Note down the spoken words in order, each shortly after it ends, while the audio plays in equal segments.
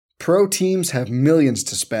Pro teams have millions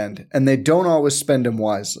to spend, and they don't always spend them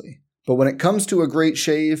wisely. But when it comes to a great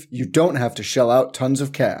shave, you don't have to shell out tons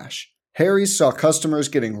of cash. Harry's saw customers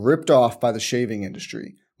getting ripped off by the shaving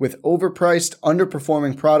industry, with overpriced,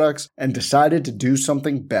 underperforming products, and decided to do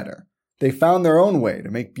something better. They found their own way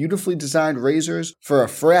to make beautifully designed razors for a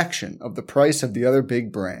fraction of the price of the other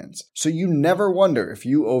big brands, so you never wonder if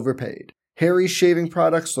you overpaid. Harry's shaving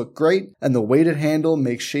products look great, and the weighted handle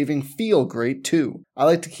makes shaving feel great too. I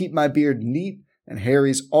like to keep my beard neat, and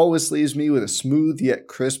Harry's always leaves me with a smooth yet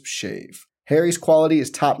crisp shave. Harry's quality is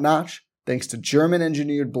top-notch, thanks to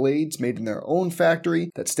German-engineered blades made in their own factory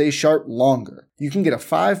that stay sharp longer. You can get a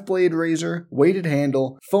 5-blade razor, weighted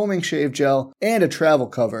handle, foaming shave gel, and a travel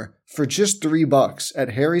cover for just $3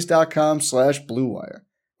 at harrys.com/bluewire.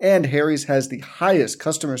 And Harry's has the highest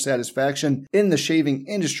customer satisfaction in the shaving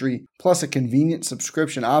industry, plus a convenient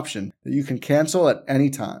subscription option that you can cancel at any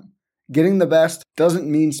time. Getting the best doesn't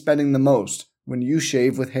mean spending the most when you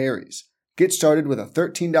shave with Harry's. Get started with a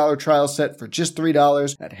 $13 trial set for just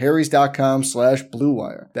 $3 at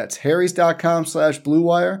harrys.com/bluewire. That's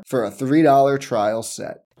harrys.com/bluewire for a $3 trial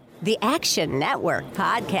set. The Action Network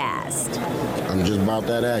Podcast. I'm just about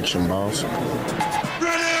that action, boss.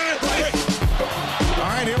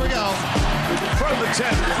 Here we go. From the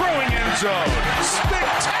 10, throwing end zone.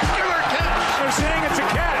 Spectacular catch. They're saying it's a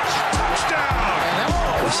catch.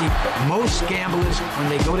 Touchdown. You see, most gamblers, when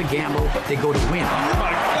they go to gamble, they go to win. Oh,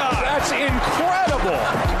 my God. That's incredible.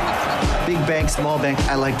 Big bank, small bank,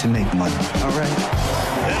 I like to make money. All right.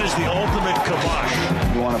 That is the ultimate kibosh.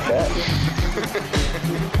 You want to bet?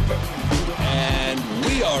 And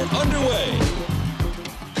we are underway.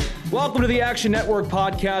 Welcome to the Action Network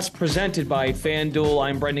Podcast presented by FanDuel.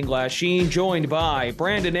 I'm Brendan Glasheen, joined by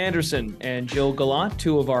Brandon Anderson and Jill Gallant,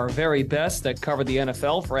 two of our very best that cover the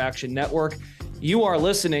NFL for Action Network. You are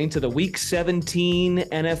listening to the Week 17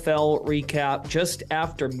 NFL recap just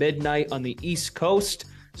after midnight on the East Coast.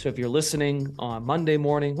 So if you're listening on Monday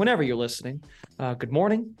morning, whenever you're listening, good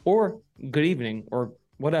morning or good evening or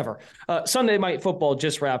whatever. Sunday Night Football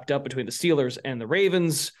just wrapped up between the Steelers and the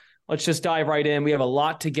Ravens. Let's just dive right in. We have a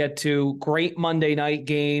lot to get to. Great Monday night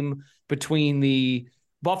game between the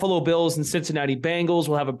Buffalo Bills and Cincinnati Bengals.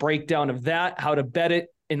 We'll have a breakdown of that, how to bet it,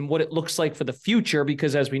 and what it looks like for the future,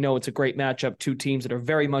 because as we know, it's a great matchup. Two teams that are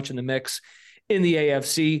very much in the mix in the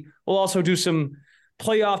AFC. We'll also do some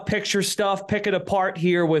playoff picture stuff, pick it apart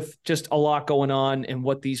here with just a lot going on and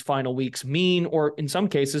what these final weeks mean, or in some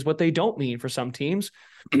cases, what they don't mean for some teams.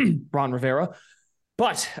 Ron Rivera.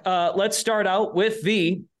 But let's start out with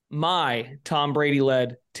my Tom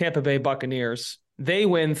Brady-led Tampa Bay Buccaneers. They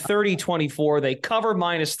win 30-24. They cover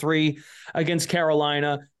 -3 against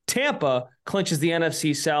Carolina. Tampa clinches the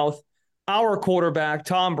NFC South. Our quarterback,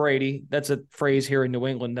 Tom Brady, that's a phrase here in New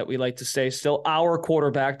England that we like to say still, our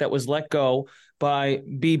quarterback that was let go by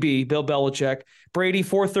Bill Belichick. Brady,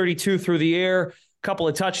 432 through the air, couple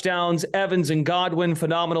of touchdowns. Evans and Godwin,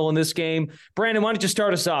 phenomenal in this game. Brandon, why don't you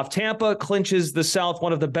start us off? Tampa clinches the South,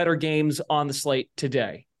 one of the better games on the slate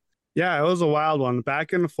today. Yeah, it was a wild one.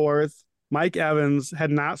 Back and forth. Mike Evans had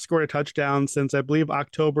not scored a touchdown since, I believe,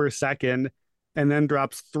 October 2nd, and then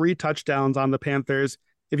drops 3 touchdowns on the Panthers.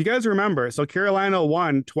 If you guys remember, so Carolina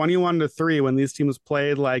won 21-3 when these teams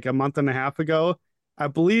played like a month and a half ago. I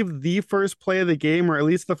believe the first play of the game, or at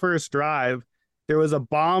least the first drive, there was a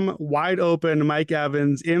bomb wide open Mike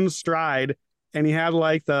Evans in stride, and he had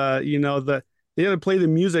like they had to play the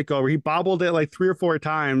music over. He bobbled it like 3 or 4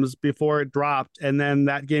 times before it dropped, and then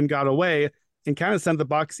that game got away and kind of sent the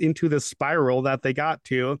Bucs into the spiral that they got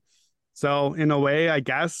to. So in a way, I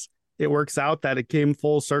guess it works out that it came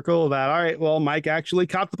full circle that, all right, well, Mike actually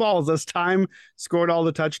caught the balls this time, scored all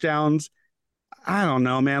the touchdowns. I don't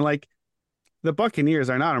know, man. Like, the Buccaneers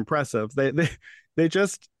are not impressive. They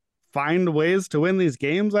just find ways to win these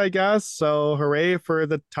games, I guess. So hooray for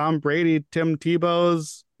the Tom Brady, Tim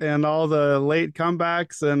Tebow's, and all the late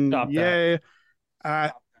comebacks, and Stop yay.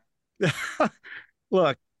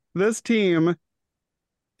 Look, this team,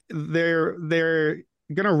 they're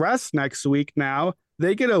going to rest next week now.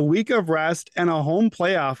 They get a week of rest and a home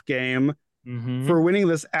playoff game for winning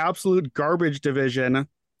this absolute garbage division.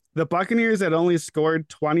 The Buccaneers had only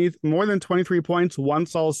scored more than 23 points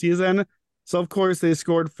once all season. So, of course, they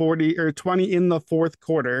scored 40 or 20 in the fourth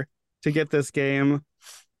quarter to get this game.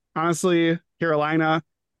 Honestly, Carolina,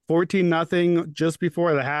 14-0 just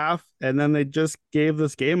before the half, and then they just gave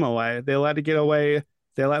this game away. They let it get away.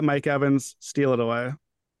 They let Mike Evans steal it away.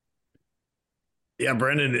 Yeah,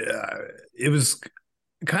 Brendan, it was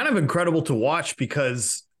kind of incredible to watch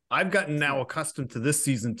because I've gotten now accustomed to this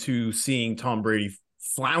season to seeing Tom Brady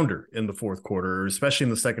flounder in the fourth quarter, especially in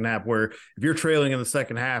the second half, where if you're trailing in the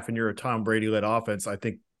second half and you're a Tom Brady-led offense, I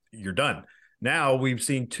think you're done. Now we've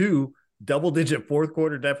seen 2 double-digit fourth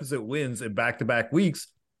quarter deficit wins in back-to-back weeks.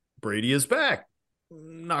 Brady is back.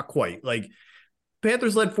 Not quite. Like,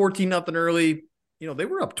 Panthers led 14-0 early. They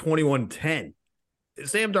were up 21-10.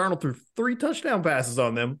 Sam Darnold threw 3 touchdown passes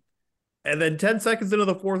on them. And then 10 seconds into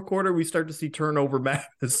the fourth quarter, we start to see turnover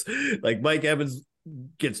madness. Like, Mike Evans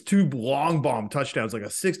gets 2 long bomb touchdowns, like a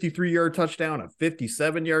 63-yard touchdown, a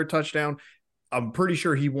 57-yard touchdown. I'm pretty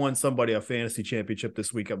sure he won somebody a fantasy championship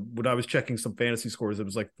this week. When I was checking some fantasy scores, it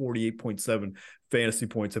was like 48.7 fantasy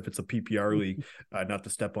points if it's a PPR league, not to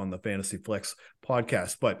step on the Fantasy Flex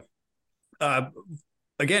podcast. But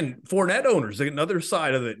again, Fournette owners, another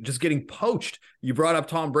side of it, just getting poached. You brought up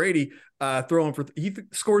Tom Brady he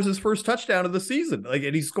scores his first touchdown of the season.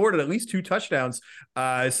 And he scored at least 2 touchdowns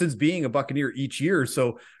since being a Buccaneer each year.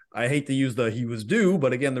 So I hate to use he was due,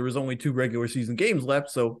 but again, there was only 2 regular season games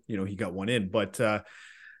left. So, he got one in. But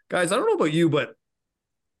guys, I don't know about you, but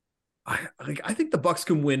I think the Bucs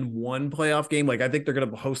can win one playoff game. I think they're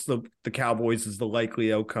going to host the Cowboys is the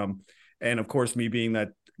likely outcome. And of course, me being that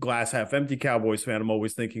glass half empty Cowboys fan, I'm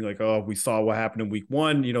always thinking we saw what happened in week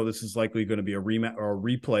 1. This is likely going to be a rematch or a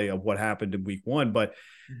replay of what happened in week 1. But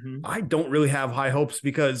I don't really have high hopes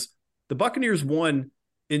because the Buccaneers won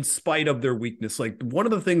in spite of their weakness. One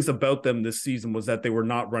of the things about them this season was that they were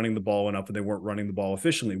not running the ball enough and they weren't running the ball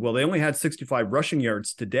efficiently. Well, they only had 65 rushing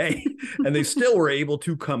yards today and they still were able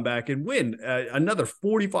to come back and win. Another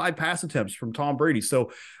 45 pass attempts from Tom Brady.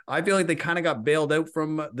 So I feel like they kind of got bailed out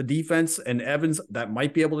from the defense, and Evans, that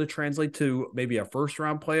might be able to translate to maybe a first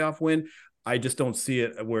round playoff win. I just don't see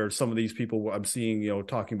it where some of these people I'm seeing,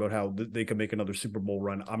 talking about how they can make another Super Bowl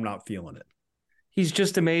run. I'm not feeling it. He's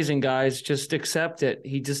just amazing, guys. Just accept it.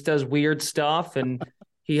 He just does weird stuff, and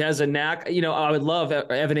he has a knack. I would love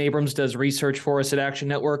Evan Abrams does research for us at Action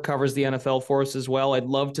Network, covers the NFL for us as well. I'd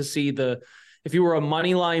love to see if you were a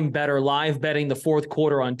money line better, live betting the fourth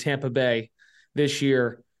quarter on Tampa Bay this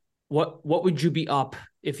year, what would you be up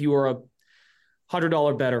if you were a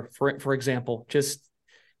 $100 better, for example?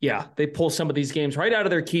 They pull some of these games right out of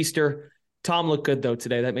their keister. Tom looked good, though,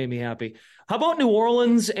 today. That made me happy. How about New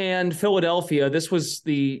Orleans and Philadelphia? This was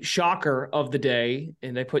the shocker of the day,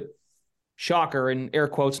 and I put shocker in air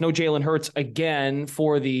quotes. No Jalen Hurts again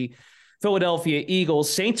for the Philadelphia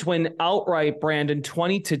Eagles. Saints win outright, Brandon,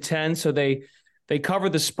 20-10, so they cover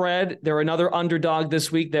the spread. They're another underdog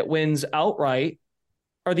this week that wins outright.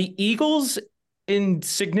 Are the Eagles in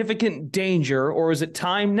significant danger, or is it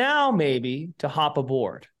time now maybe to hop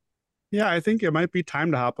aboard? Yeah, I think it might be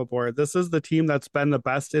time to hop aboard. This is the team that's been the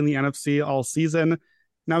best in the NFC all season.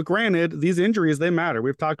 Now, granted, these injuries, they matter.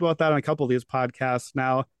 We've talked about that on a couple of these podcasts.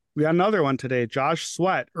 Now, we got another one today. Josh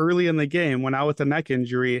Sweat, early in the game, went out with a neck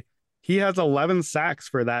injury. He has 11 sacks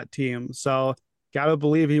for that team. So, got to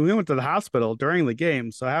believe he went to the hospital during the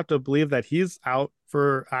game. So, I have to believe that he's out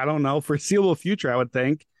for, foreseeable future, I would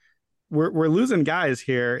think. We're losing guys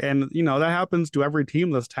here, and that happens to every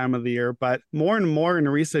team this time of the year, but more and more in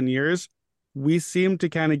recent years we seem to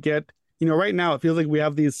kind of get, right now it feels like we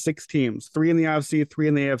have these 6 teams, 3 in the NFC, 3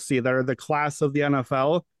 in the AFC, that are the class of the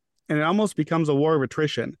NFL, and it almost becomes a war of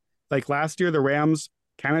attrition. Like last year the Rams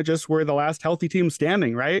kind of just were the last healthy team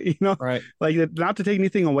standing, right? Right. Like, not to take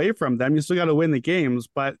anything away from them, you still got to win the games,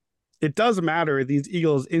 but it does matter, these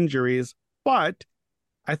Eagles injuries. But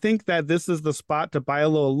I think that this is the spot to buy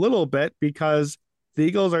low a little bit, because the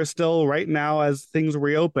Eagles are still, right now, as things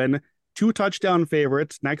reopen, 2 touchdown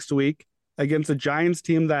favorites next week against a Giants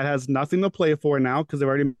team that has nothing to play for now because they've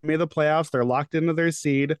already made the playoffs. They're locked into their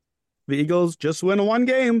seed. The Eagles just win one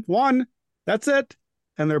game. That's it.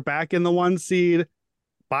 And they're back in the 1 seed.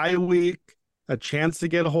 Bye week, a chance to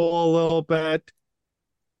get whole a little bit.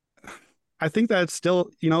 I think that it's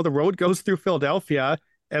still, the road goes through Philadelphia.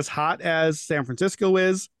 As hot as San Francisco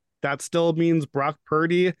is, that still means Brock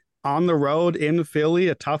Purdy on the road in Philly,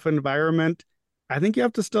 a tough environment. I think you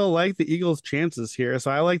have to still like the Eagles' chances here. So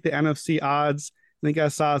I like the NFC odds. I think I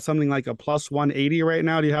saw something like a plus 180 right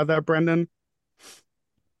now. Do you have that, Brendan?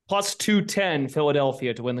 Plus 210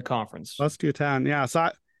 Philadelphia to win the conference. Plus 210, yeah.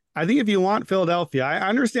 So I think if you want Philadelphia, I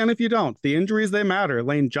understand if you don't. The injuries, they matter.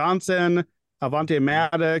 Lane Johnson, Avonte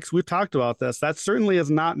Maddox, we've talked about this. That certainly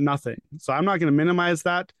is not nothing. So I'm not going to minimize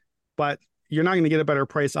that, but you're not going to get a better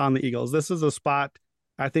price on the Eagles. This is a spot.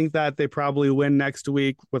 I think that they probably win next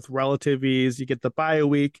week with relative ease. You get the bye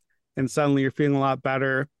week, and suddenly you're feeling a lot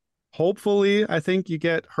better. Hopefully, I think you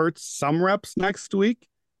get Hurts some reps next week.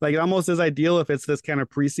 Like, it almost is ideal if it's this kind of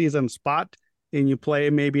preseason spot and you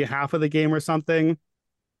play maybe half of the game or something.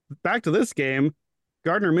 Back to this game,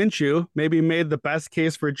 Gardner Minshew maybe made the best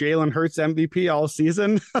case for Jalen Hurts MVP all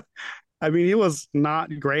season. I mean, he was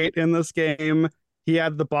not great in this game. He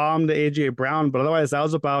had the bomb to A.J. Brown, but otherwise that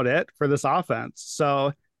was about it for this offense.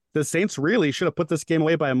 So the Saints really should have put this game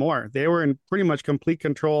away by more. They were in pretty much complete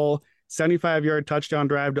control, 75-yard touchdown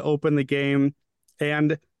drive to open the game.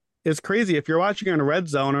 And it's crazy. If you're watching on Red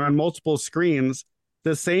Zone or on multiple screens,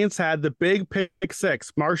 the Saints had the big pick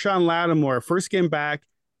six, Marshawn Lattimore, first game back,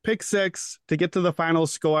 pick six to get to the final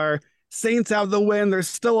score. Saints have the win. They're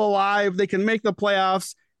still alive. They can make the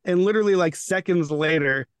playoffs. And literally like seconds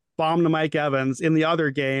later, bomb to Mike Evans in the other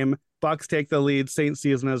game. Bucks take the lead. Saints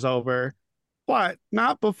season is over. But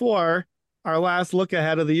not before our last look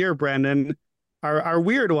ahead of the year, Brendan. Our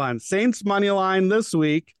weird one. Saints money line this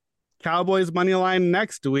week. Cowboys money line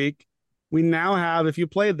next week. We now have, if you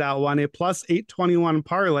played that one, a plus 821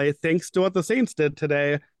 parlay. Thanks to what the Saints did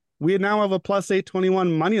today, we now have a plus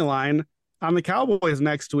 821 money line on the Cowboys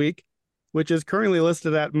next week, which is currently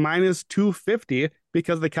listed at minus 250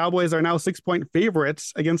 because the Cowboys are now 6-point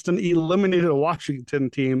favorites against an eliminated Washington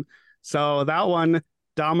team. So that one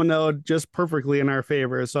dominoed just perfectly in our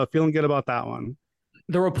favor. So feeling good about that one.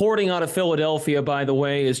 The reporting out of Philadelphia, by the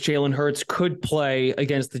way, is Jalen Hurts could play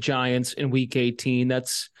against the Giants in Week 18.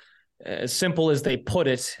 That's as simple as they put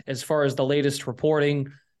it as far as the latest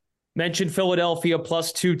reporting. Mentioned Philadelphia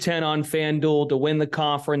plus 210 on FanDuel to win the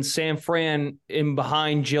conference. San Fran in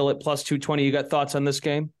behind Jill at plus 220. You got thoughts on this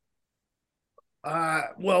game?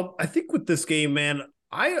 Well, I think with this game, man,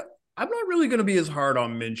 I'm not really going to be as hard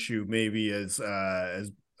on Minshew maybe as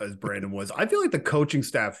Brandon was. I feel like the coaching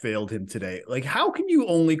staff failed him today. Like, how can you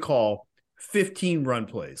only call 15 run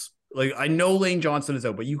plays? Like, I know Lane Johnson is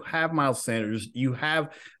out, but you have Miles Sanders, you have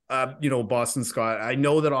Boston Scott. I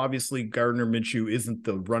know that obviously Gardner Minshew isn't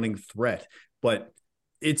the running threat, but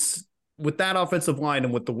it's with that offensive line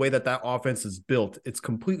and with the way that offense is built, it's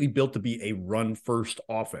completely built to be a run-first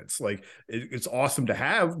offense. Like, it's awesome to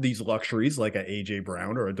have these luxuries like a A.J.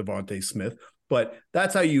 Brown or a Devontae Smith, but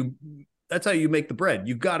that's how you make the bread.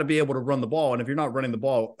 You've got to be able to run the ball, and if you're not running the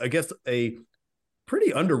ball against a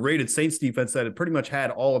pretty underrated Saints defense that had pretty much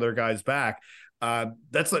had all of their guys back,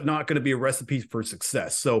 that's not going to be a recipe for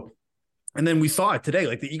success. So, and then we saw it today.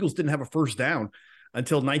 Like, the Eagles didn't have a first down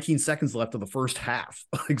until 19 seconds left of the first half.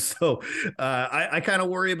 I kind of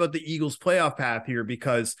worry about the Eagles' playoff path here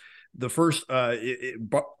because the first,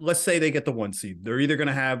 let's say they get the 1 seed. They're either going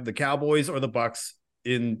to have the Cowboys or the Bucks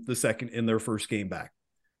in their first game back.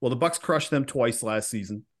 Well, the Bucks crushed them twice last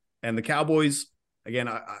season, and the Cowboys, again,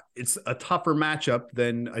 it's a tougher matchup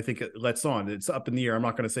than I think it lets on. It's up in the air. I'm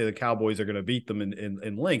not going to say the Cowboys are going to beat them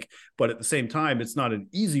in Link, but at the same time, it's not an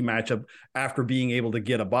easy matchup after being able to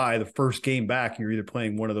get a bye. The first game back, you're either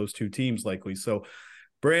playing one of those two teams likely. So,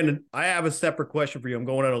 Brandon, I have a separate question for you. I'm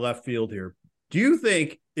going out of left field here. Do you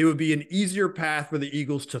think it would be an easier path for the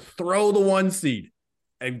Eagles to throw the 1 seed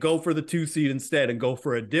and go for the 2 seed instead and go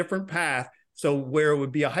for a different path? So where it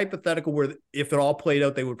would be a hypothetical where if it all played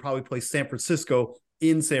out, they would probably play San Francisco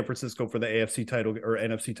in San Francisco for the AFC title or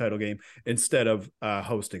NFC title game instead of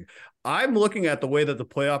hosting. I'm looking at the way that the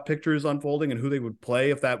playoff picture is unfolding and who they would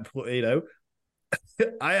play if that played out.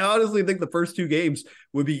 I honestly think the first 2 games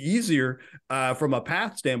would be easier from a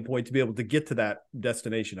path standpoint to be able to get to that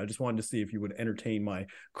destination. I just wanted to see if you would entertain my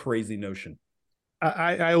crazy notion.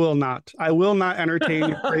 I will not. I will not entertain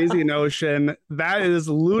your crazy notion. That is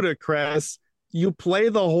ludicrous. You play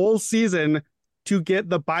the whole season to get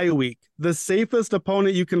the bye week. The safest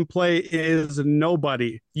opponent you can play is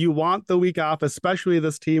nobody. You want the week off, especially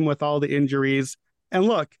this team with all the injuries. And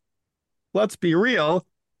look, let's be real.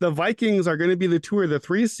 The Vikings are going to be the 2 or the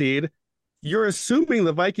 3 seed. You're assuming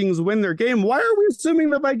the Vikings win their game. Why are we assuming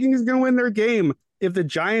the Vikings are going to win their game? If the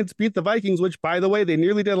Giants beat the Vikings, which, by the way, they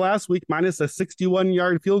nearly did last week, minus a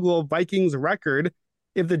 61-yard field goal Vikings record,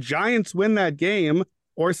 if the Giants win that game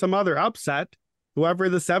or some other upset, whoever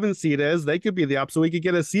the 7 seed is, they could be the up. So we could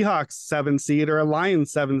get a Seahawks 7 seed or a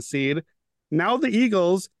Lions 7 seed. Now the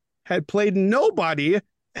Eagles had played nobody,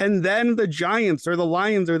 and then the Giants or the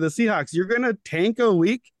Lions or the Seahawks. You're going to tank a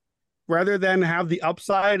week rather than have the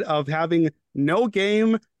upside of having no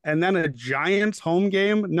game and then a Giants home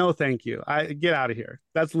game. No, thank you. I get out of here.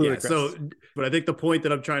 That's ludicrous. Yeah, but I think the point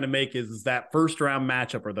that I'm trying to make is that first round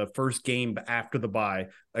matchup or the first game after the bye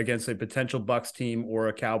against a potential Bucks team or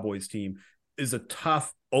a Cowboys team is a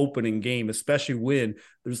tough opening game, especially when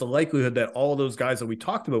there's a likelihood that all those guys that we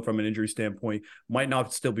talked about from an injury standpoint might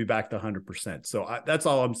not still be back to 100%. So that's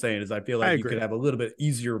all I'm saying is I feel like you could have a little bit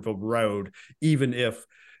easier of a road, even if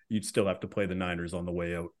you'd still have to play the Niners on the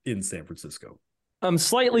way out in San Francisco. I'm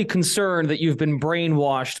slightly concerned that you've been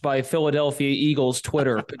brainwashed by Philadelphia Eagles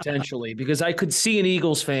Twitter, potentially, because I could see an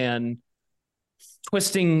Eagles fan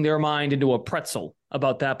twisting their mind into a pretzel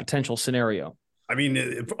about that potential scenario. I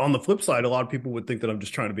mean, on the flip side, a lot of people would think that I'm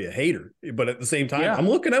just trying to be a hater, but at the same time, Yeah. I'm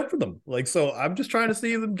looking out for them. Like, so I'm just trying to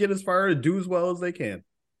see them get as far and do as well as they can.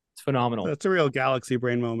 It's phenomenal. That's a real galaxy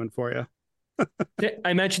brain moment for you.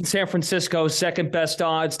 I mentioned San Francisco, second best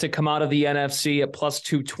odds to come out of the NFC at plus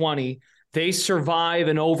 220. They survive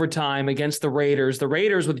in overtime against the Raiders. The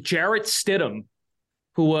Raiders with Jarrett Stidham,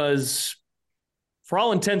 who was, for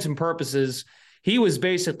all intents and purposes, he was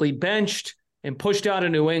basically benched and pushed out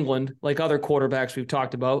of New England, like other quarterbacks we've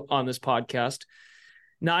talked about on this podcast.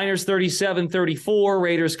 Niners 37-34,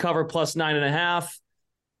 Raiders cover plus 9.5.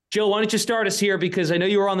 Jill, why don't you start us here? Because I know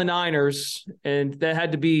you were on the Niners, and that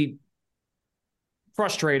had to be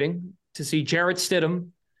frustrating to see Jarrett Stidham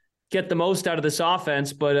get the most out of this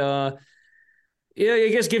offense. But yeah, I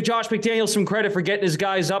guess give Josh McDaniels some credit for getting his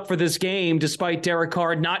guys up for this game, despite Derek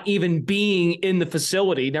Carr not even being in the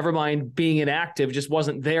facility, never mind being inactive, just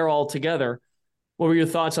wasn't there altogether. What were your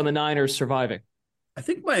thoughts on the Niners surviving? I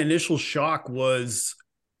think my initial shock was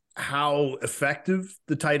how effective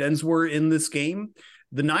the tight ends were in this game.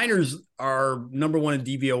 The Niners are number one in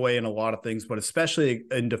DVOA in a lot of things, but especially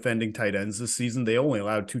in defending tight ends this season. They only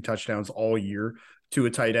allowed 2 touchdowns all year to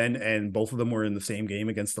a tight end, and both of them were in the same game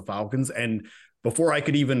against the Falcons. And before I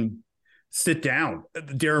could even sit down,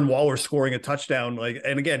 Darren Waller scoring a touchdown.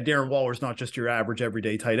 And again, Darren Waller's not just your average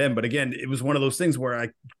everyday tight end, but again, it was one of those things where I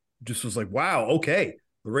just was like, wow, okay,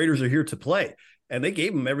 the Raiders are here to play. And they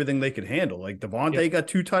gave them everything they could handle. Like Devontae got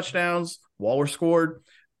 2 touchdowns, Waller scored.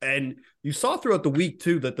 And you saw throughout the week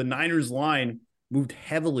too, that the Niners line moved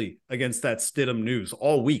heavily against that Stidham news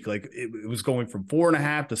all week. Like it was going from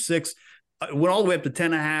 4.5 to 6, went all the way up to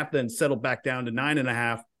 10.5, then settled back down to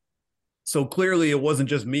 9.5. So clearly it wasn't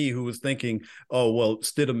just me who was thinking, oh, well,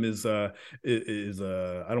 Stidham is I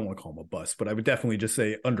don't want to call him a bust, but I would definitely just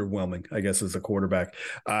say underwhelming, I guess, as a quarterback,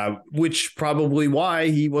 which probably why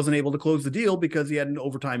he wasn't able to close the deal, because he had an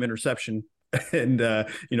overtime interception and,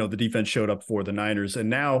 the defense showed up for the Niners.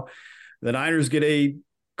 And now the Niners get a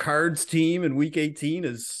Cards team in week 18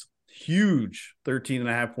 is huge,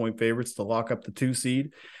 13.5 point favorites to lock up the 2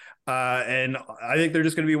 seed. And I think they're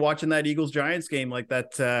just going to be watching that Eagles-Giants game like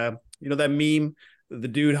that, that meme, the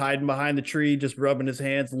dude hiding behind the tree, just rubbing his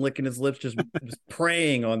hands and licking his lips, just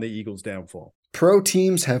praying on the Eagles' downfall. Pro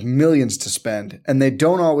teams have millions to spend, and they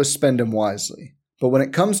don't always spend them wisely. But when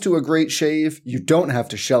it comes to a great shave, you don't have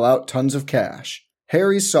to shell out tons of cash.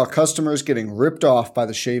 Harry's saw customers getting ripped off by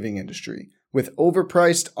the shaving industry with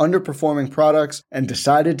overpriced, underperforming products and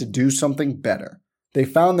decided to do something better. They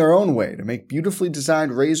found their own way to make beautifully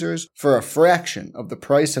designed razors for a fraction of the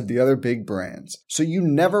price of the other big brands, so you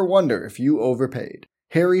never wonder if you overpaid.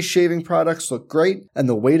 Harry's shaving products look great, and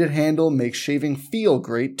the weighted handle makes shaving feel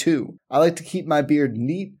great too. I like to keep my beard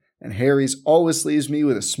neat, and Harry's always leaves me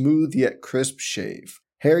with a smooth yet crisp shave.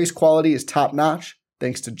 Harry's quality is top-notch,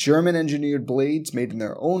 thanks to German-engineered blades made in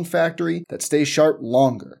their own factory that stay sharp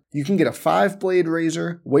longer. You can get a 5-blade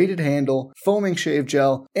razor, weighted handle, foaming shave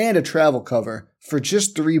gel, and a travel cover for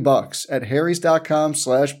just $3 at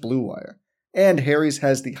harrys.com/bluewire. And Harry's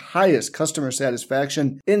has the highest customer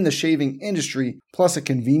satisfaction in the shaving industry, plus a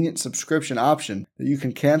convenient subscription option that you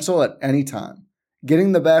can cancel at any time.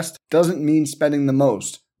 Getting the best doesn't mean spending the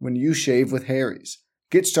most when you shave with Harry's.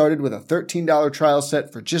 Get started with a $13 trial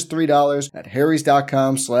set for just $3 at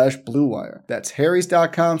harrys.com/bluewire. That's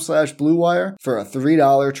harrys.com/bluewire for a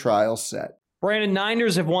 $3 trial set. Brandon,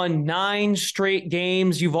 Niners have won 9 straight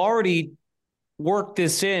games. You've already worked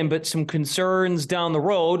this in, but some concerns down the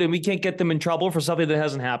road, and we can't get them in trouble for something that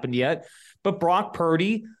hasn't happened yet. But Brock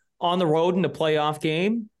Purdy on the road in a playoff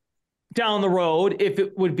game, down the road, if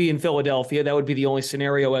it would be in Philadelphia, that would be the only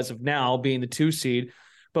scenario as of now, being the 2 seed.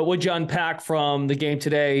 But would you unpack from the game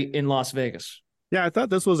today in Las Vegas? Yeah, I thought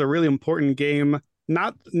this was a really important game.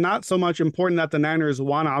 Not so much important that the Niners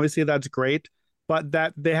won. Obviously, that's great. But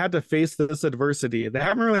that they had to face this adversity. They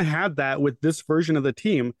haven't really had that with this version of the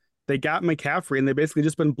team. They got McCaffrey, and they basically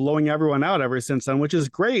just been blowing everyone out ever since then, which is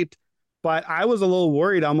great. But I was a little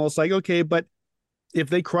worried, almost like, okay, but if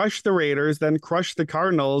they crush the Raiders, then crush the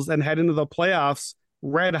Cardinals and head into the playoffs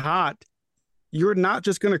red hot, you're not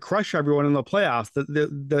just going to crush everyone in the playoffs.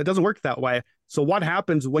 That doesn't work that way. So what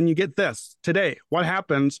happens when you get this today? What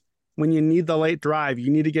happens when you need the late drive?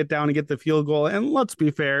 You need to get down and get the field goal. And let's be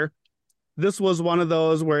fair, this was one of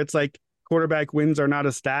those where it's like quarterback wins are not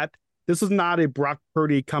a stat. This is not a Brock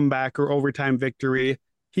Purdy comeback or overtime victory.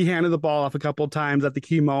 He handed the ball off a couple of times at the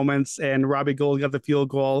key moments, and Robbie Gould got the field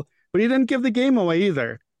goal, but he didn't give the game away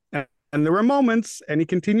either. And And there were moments, and he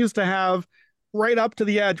continues to have right up to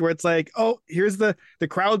the edge where it's like, oh, here's the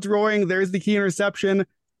crowd's roaring, there's the key interception,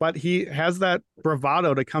 but he has that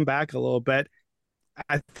bravado to come back a little bit.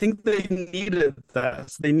 I think they needed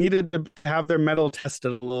this. They needed to have their mettle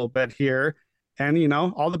tested a little bit here. And,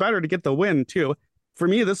 all the better to get the win, too. For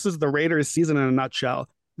me, this is the Raiders season in a nutshell.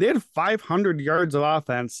 They had 500 yards of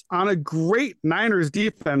offense on a great Niners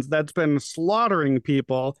defense that's been slaughtering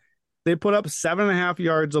people. They put up 7.5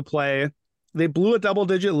 yards of play. They blew a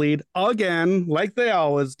double-digit lead again, like they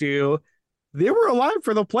always do. They were alive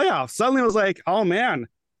for the playoffs. Suddenly it was like, oh, man,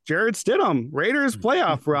 Jared Stidham, Raiders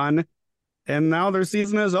playoff run. And now their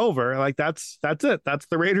season is over. Like, that's it. That's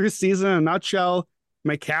the Raiders season in a nutshell.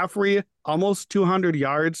 McCaffrey, almost 200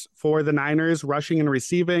 yards for the Niners, rushing and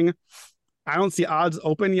receiving. I don't see odds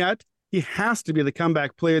open yet. He has to be the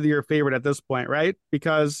comeback player of the year favorite at this point, right?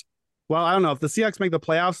 Because, well, I don't know. If the Seahawks make the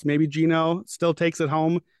playoffs, maybe Geno still takes it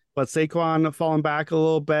home, but Saquon falling back a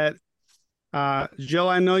little bit. Jill,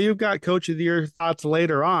 I know you've got Coach of the Year thoughts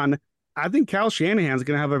later on. I think Kyle Shanahan's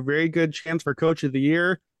going to have a very good chance for Coach of the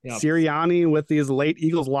Year. Yep. Sirianni with these late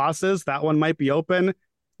Eagles losses, that one might be open.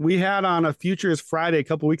 We had on a Futures Friday a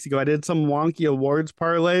couple weeks ago, I did some wonky awards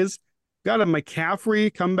parlays. Got a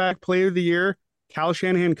McCaffrey comeback player of the year, Kyle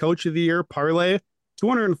Shanahan coach of the year parlay,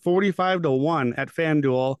 245-1 at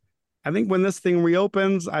FanDuel. I think when this thing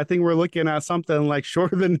reopens, I think we're looking at something like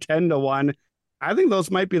shorter than 10-1. I think those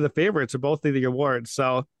might be the favorites of both of the awards.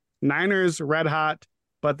 So Niners red hot,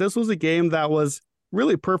 but this was a game that was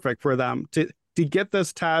really perfect for them to get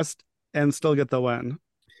this test and still get the win.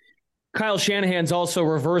 Kyle Shanahan's also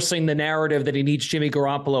reversing the narrative that he needs Jimmy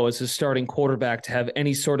Garoppolo as his starting quarterback to have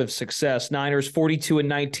any sort of success. Niners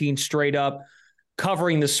 42-19 straight up,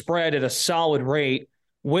 covering the spread at a solid rate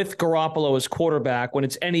with Garoppolo as quarterback. When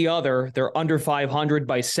it's any other, they're under 500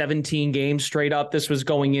 by 17 games straight up. This was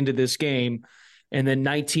going into this game. And then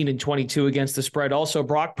 19-22 against the spread. Also,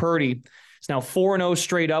 Brock Purdy is now 4-0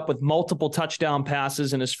 straight up with multiple touchdown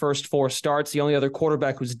passes in his first 4 starts. The only other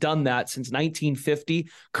quarterback who's done that since 1950,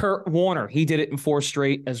 Kurt Warner. He did it in 4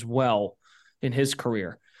 straight as well in his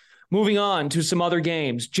career. Moving on to some other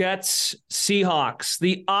games. Jets, Seahawks.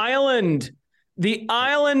 The island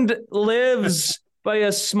lives by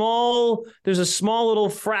there's a small little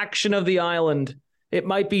fraction of the island. It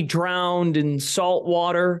might be drowned in salt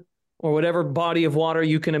water or whatever body of water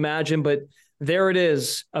you can imagine, but there it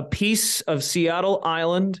is. A piece of Seattle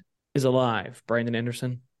Island is alive, Brandon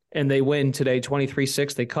Anderson. And they win today,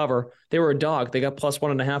 23-6. They cover. They were a dog. They got plus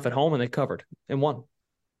 1.5 at home, and they covered and won.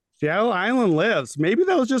 Seattle Island lives. Maybe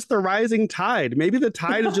that was just the rising tide. Maybe the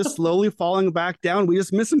tide is just slowly falling back down. We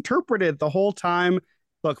just misinterpreted the whole time.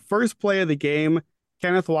 Look, first play of the game,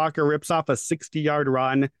 Kenneth Walker rips off a 60-yard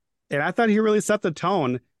run, and I thought he really set the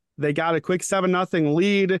tone. They got a quick 7-0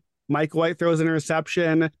 lead. Mike White throws an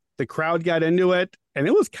interception. The crowd got into it, and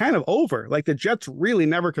it was kind of over. Like, the Jets really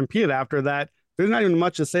never competed after that. There's not even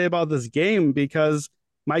much to say about this game because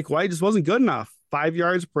Mike White just wasn't good enough. 5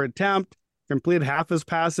 yards per attempt, completed half his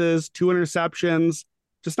passes, 2 interceptions,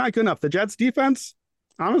 just not good enough. The Jets defense,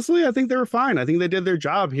 honestly, I think they were fine. I think they did their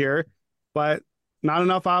job here, but not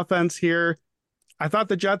enough offense here. I thought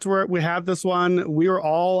the Jets we had this one. We were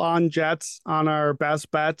all on Jets on our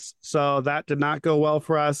best bets, so that did not go well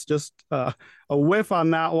for us. Just a whiff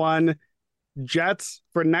on that one. Jets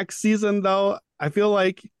for next season, though, I feel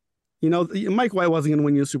like, Mike White wasn't going to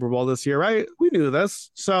win you a Super Bowl this year, right? We knew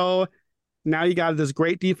this. So now you got this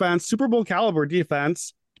great defense, Super Bowl caliber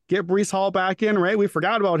defense. Get Breece Hall back in, right? We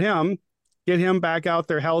forgot about him. Get him back out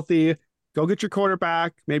there healthy. Go get your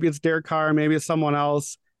quarterback. Maybe it's Derek Carr. Maybe it's someone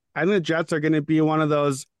else. I think the Jets are going to be one of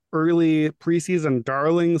those early preseason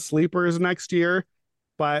darling sleepers next year.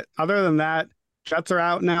 But other than that, Jets are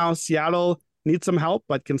out now. Seattle needs some help,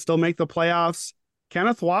 but can still make the playoffs.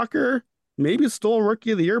 Kenneth Walker, maybe stole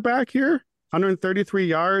Rookie of the Year back here. 133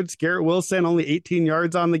 yards. Garrett Wilson, only 18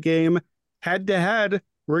 yards on the game. Head-to-head,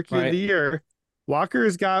 Rookie of the Year.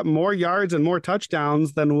 Walker's got more yards and more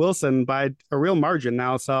touchdowns than Wilson by a real margin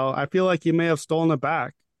now. So I feel like he may have stolen it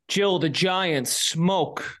back. Jill, the Giants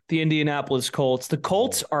smoke the Indianapolis Colts. The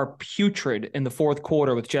Colts are putrid in the fourth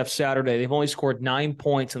quarter with Jeff Saturday. They've only scored 9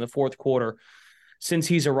 points in the fourth quarter since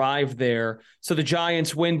he's arrived there. So the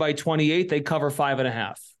Giants win by 28. They cover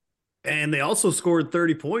 5.5. And they also scored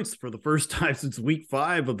 30 points for the first time since week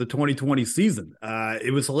 5 of the 2020 season.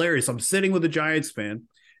 It was hilarious. I'm sitting with a Giants fan,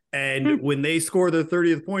 and when they score their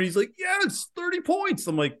 30th point, he's like, yeah, it's 30 points.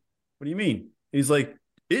 I'm like, what do you mean? He's like,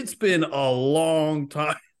 it's been a long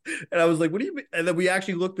time. And I was like, what do you mean? And then we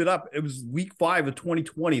actually looked it up. It was week 5 of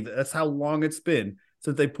 2020. That's how long it's been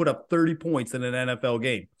since they put up 30 points in an NFL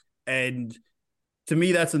game. And To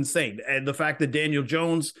me, that's insane. And the fact that Daniel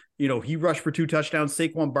Jones, he rushed for 2 touchdowns.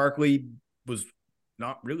 Saquon Barkley was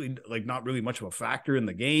not really much of a factor in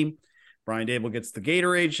the game. Brian Dable gets the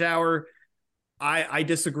Gatorade shower. I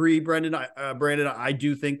disagree, Brendan. Brandon, I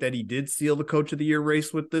do think that he did seal the Coach of the Year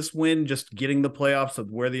race with this win, just getting the playoffs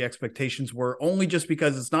of where the expectations were, only just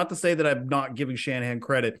because it's not to say that I'm not giving Shanahan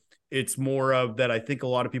credit. It's more of that I think a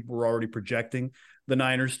lot of people were already projecting the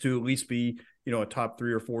Niners to at least be, a top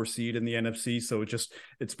 3 or 4 seed in the NFC. So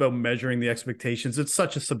it's about measuring the expectations. It's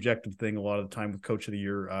such a subjective thing a lot of the time with Coach of the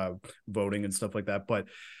Year voting and stuff like that. But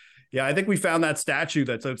yeah, I think we found that statue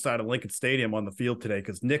that's outside of Lincoln Stadium on the field today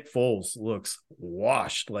because Nick Foles looks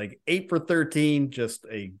washed, like 8 for 13, just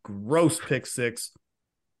a gross pick 6.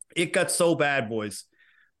 It got so bad, boys,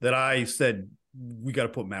 that I said, we got to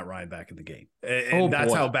put Matt Ryan back in the game. And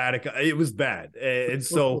that's how bad it got. It was bad. And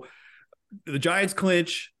so the Giants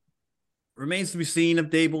clinch. Remains to be seen if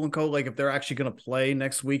Dable and co, if they're actually going to play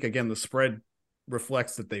next week. Again, the spread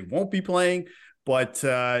reflects that they won't be playing. But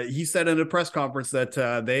he said in a press conference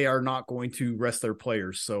that they are not going to rest their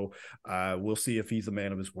players. So we'll see if he's a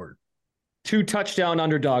man of his word. 2 touchdown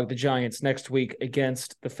underdog, the Giants, next week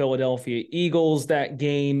against the Philadelphia Eagles. That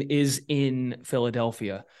game is in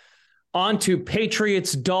Philadelphia. On to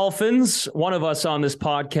Patriots Dolphins. One of us on this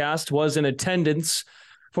podcast was in attendance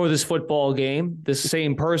for this football game. This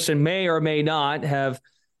same person may or may not have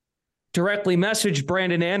directly messaged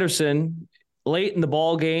Brandon Anderson late in the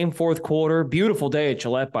ball game, 4th quarter. Beautiful day at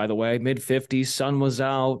Gillette, by the way. Mid-50s, sun was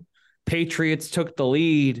out. Patriots took the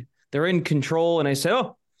lead. They're in control. And I said,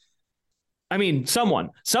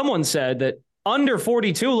 someone said that under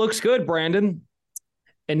 42 looks good, Brandon.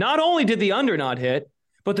 And not only did the under not hit,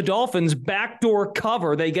 but the Dolphins backdoor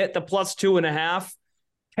cover. They get the +2.5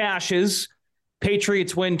 cashes.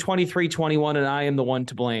 Patriots win 23-21, and I am the one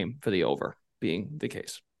to blame for the over being the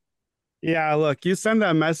case. Yeah, look, you send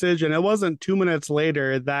that message, and it wasn't 2 minutes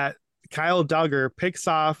later that Kyle Duggar picks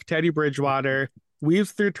off Teddy Bridgewater,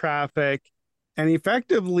 weaves through traffic, and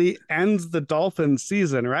effectively ends the Dolphins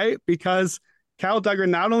season, right? Because Kyle Duggar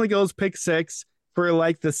not only goes pick 6 for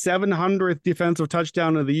the 700th defensive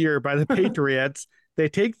touchdown of the year by the Patriots, they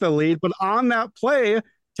take the lead, but on that play,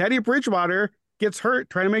 Teddy Bridgewater gets hurt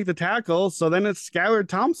trying to make the tackle. So then it's Skylar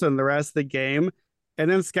Thompson the rest of the game. And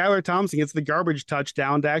then Skylar Thompson gets the garbage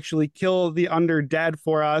touchdown to actually kill the under dead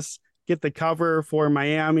for us, get the cover for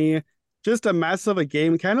Miami. Just a mess of a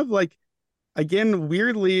game. Kind of again,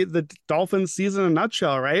 weirdly, the Dolphins season in a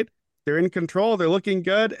nutshell, right? They're in control. They're looking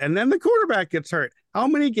good. And then the quarterback gets hurt. How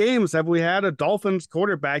many games have we had a Dolphins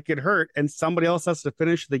quarterback get hurt and somebody else has to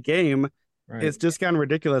finish the game? Right. It's just gotten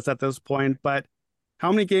ridiculous at this point. But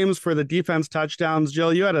how many games for the defense touchdowns?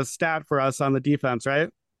 Jill, you had a stat for us on the defense, right?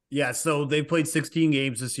 Yeah, so they've played 16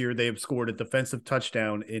 games this year. They have scored a defensive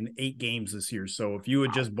touchdown in 8 games this year. So if you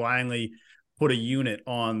would just blindly put a unit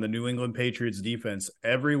on the New England Patriots defense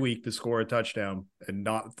every week to score a touchdown and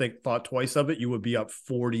not thought twice of it, you would be up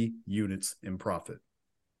 40 units in profit.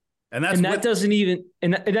 That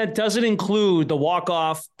doesn't include the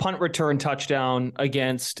walk-off punt return touchdown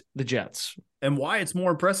against the Jets. And why it's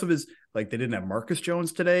more impressive is they didn't have Marcus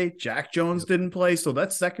Jones today. Jack Jones didn't play. So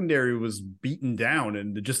that secondary was beaten down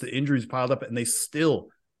and just the injuries piled up and they still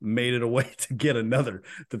made it away to get another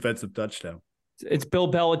defensive touchdown. It's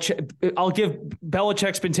Bill Belichick.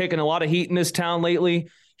 Belichick's been taking a lot of heat in this town lately.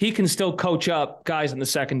 He can still coach up guys in the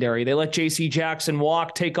secondary. They let J.C. Jackson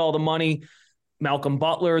walk, take all the money. Malcolm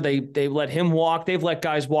Butler, they let him walk. They've let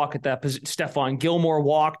guys walk at that position. Stephon Gilmore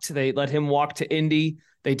walked. They let him walk to Indy.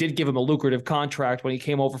 They did give him a lucrative contract when he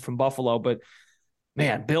came over from Buffalo. But,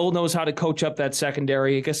 man, Bill knows how to coach up that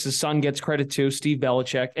secondary. I guess his son gets credit too, Steve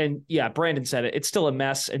Belichick. And, yeah, Brandon said it. It's still a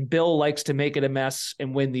mess, and Bill likes to make it a mess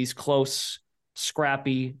and win these close,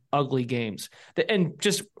 scrappy, ugly games. And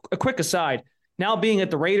just a quick aside, now being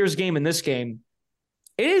at the Raiders game and this game,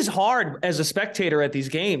 it is hard as a spectator at these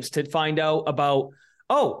games to find out about,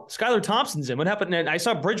 Skylar Thompson's in. What happened? And I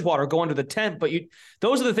saw Bridgewater go under the tent, but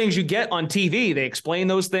those are the things you get on TV. They explain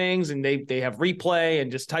those things and they have replay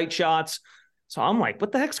and just tight shots. So I'm like,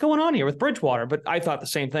 what the heck's going on here with Bridgewater? But I thought the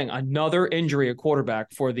same thing. Another injury at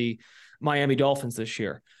quarterback for the Miami Dolphins this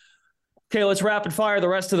year. Okay, let's rapid fire the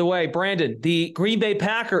rest of the way. Brandon, the Green Bay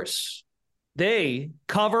Packers, they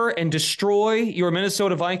cover and destroy your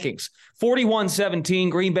Minnesota Vikings. 41-17,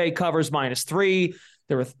 Green Bay covers -3.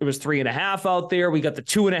 It was 3.5 out there. We got the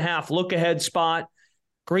 2.5 look-ahead spot.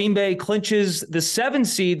 Green Bay clinches the 7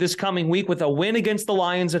 seed this coming week with a win against the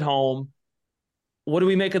Lions at home. What do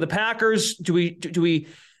we make of the Packers? Do we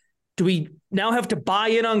now have to buy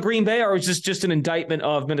in on Green Bay, or is this just an indictment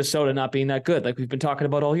of Minnesota not being that good like we've been talking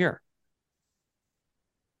about all year?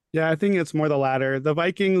 Yeah, I think it's more the latter. The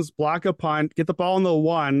Vikings block a punt, get the ball in the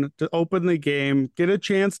 1 to open the game, get a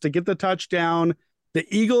chance to get the touchdown. The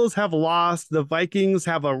Eagles have lost. The Vikings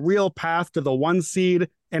have a real path to the 1 seed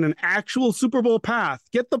and an actual Super Bowl path.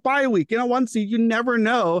 Get the bye week in a 1 seed. You never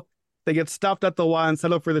know. They get stuffed at the 1,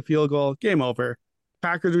 settle for the field goal. Game over.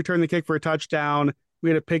 Packers return the kick for a touchdown. We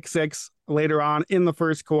had a pick 6 later on in the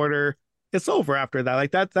first quarter. It's over after that.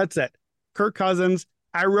 Like that's it. Kirk Cousins.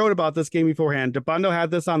 I wrote about this game beforehand. DeBundo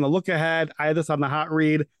had this on the look ahead. I had this on the hot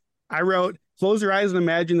read. I wrote, close your eyes and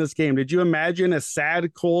imagine this game. Did you imagine a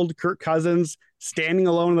sad, cold Kirk Cousins standing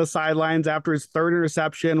alone on the sidelines after his 3rd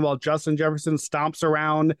interception while Justin Jefferson stomps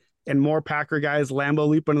around and more Packer guys Lambeau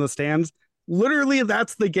leap into the stands? Literally,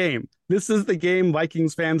 that's the game. This is the game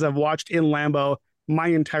Vikings fans have watched in Lambeau my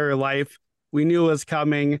entire life. We knew it was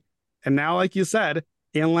coming. And now, like you said,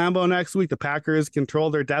 in Lambeau next week, the Packers control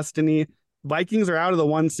their destiny. Vikings are out of the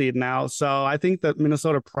 1 seed now. So I think that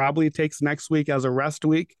Minnesota probably takes next week as a rest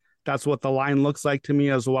week. That's what the line looks like to me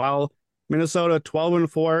as well. Minnesota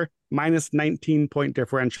 12-4, minus 19-point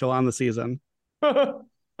differential on the season.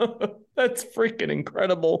 That's freaking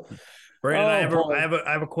incredible. Brandon, I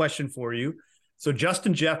have a question for you. So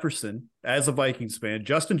Justin Jefferson, as a Vikings fan,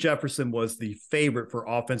 Justin Jefferson was the favorite for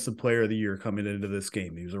Offensive Player of the Year coming into this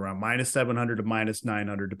game. He was around minus 700 to minus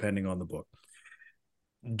 900, depending on the book.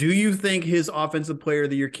 Do you think his Offensive Player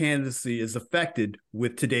of the Year candidacy is affected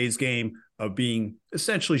with today's game of being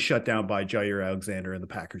essentially shut down by Jair Alexander and the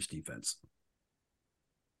Packers defense?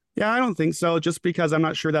 Yeah, I don't think so, just because I'm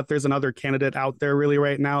not sure that there's another candidate out there really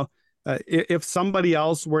right now. If somebody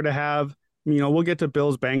else were to have, we'll get to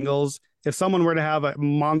Bills Bengals. If someone were to have a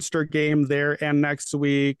monster game there and next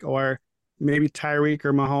week, or maybe Tyreek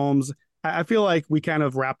or Mahomes, I feel like we kind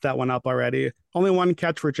of wrapped that one up already. Only 1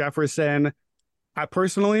 catch for Jefferson. I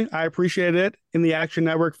appreciated it. In the Action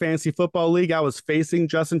Network Fantasy Football League, I was facing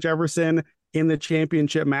Justin Jefferson in the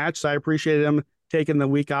championship match, so I appreciated him taking the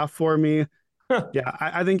week off for me. Yeah,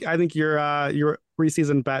 I think your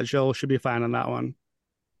preseason bet, Jill, should be fine on that one.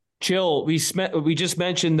 Jill, we just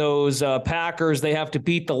mentioned those Packers. They have to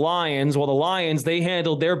beat the Lions. Well, the Lions, they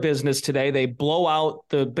handled their business today. They blow out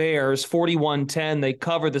the Bears 41-10. They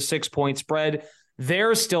cover the 6-point spread.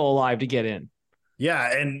 They're still alive to get in.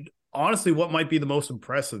 Yeah, and honestly, what might be the most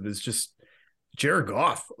impressive is just Jared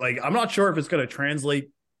Goff. Like, I'm not sure if it's going to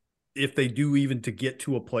translate if they do even to get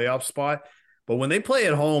to a playoff spot. But when they play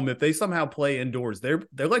at home, if they somehow play indoors, they're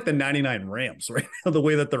like the 99 Rams right now, the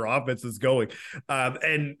way that their offense is going.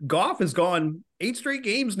 And Goff has gone 8 straight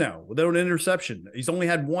games now without an interception. He's only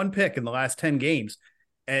had 1 pick in the last 10 games.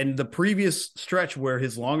 And the previous stretch, where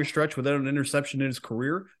his longest stretch without an interception in his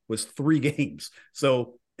career, was 3 games.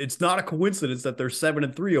 So it's not a coincidence that they're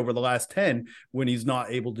 7-3 over the last 10 when he's not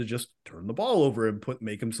able to just turn the ball over and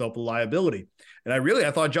make himself a liability. And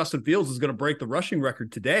I thought Justin Fields was going to break the rushing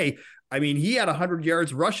record today. I mean, he had 100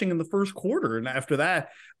 yards rushing in the first quarter. And after that,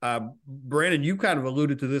 Brandon, you kind of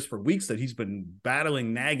alluded to this for weeks, that he's been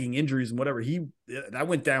battling nagging injuries and whatever. That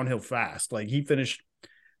went downhill fast. Like, he finished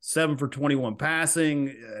 7 for 21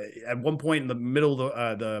 passing. At one point in the middle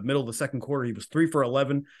of the second quarter, he was 3 for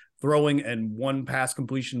 11 throwing, and 1 pass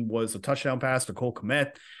completion was a touchdown pass to Cole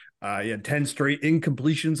Kmet. He had 10 straight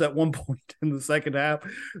incompletions at one point in the second half.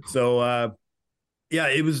 So, yeah,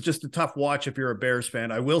 it was just a tough watch if you're a Bears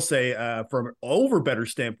fan. I will say, from an over-better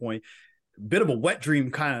standpoint, a bit of a wet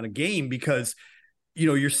dream kind of game, because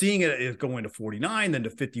you're seeing it going to 49, then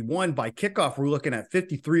to 51. By kickoff, we're looking at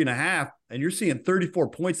 53.5, and you're seeing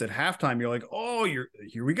 34 points at halftime. You're like, oh,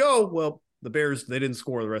 here we go. Well, the Bears, they didn't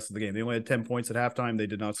score the rest of the game. They only had 10 points at halftime. They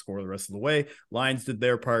did not score the rest of the way. Lions did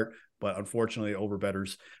their part, but unfortunately,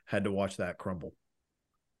 overbettors had to watch that crumble.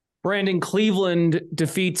 Brandon, Cleveland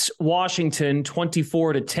defeats Washington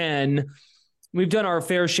 24-10. We've done our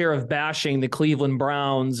fair share of bashing the Cleveland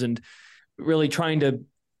Browns and really trying to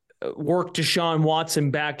work Deshaun Watson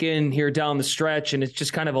back in here down the stretch, and it's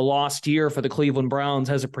just kind of a lost year for the Cleveland Browns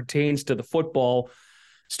as it pertains to the football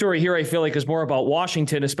story here. I feel like is more about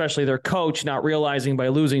Washington, especially their coach, not realizing by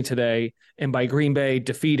losing today and by Green Bay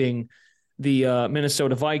defeating the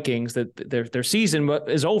Minnesota Vikings that their season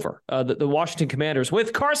is over. The Washington Commanders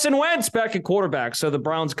with Carson Wentz back at quarterback. So the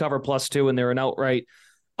Browns cover +2, and they're an outright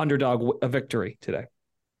underdog victory today.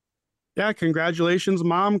 Yeah, congratulations,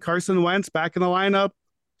 Mom. Carson Wentz back in the lineup.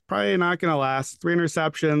 Probably not going to last. 3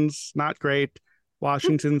 interceptions, not great.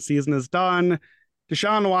 Washington's season is done.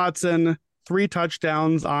 Deshaun Watson, 3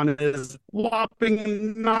 touchdowns on his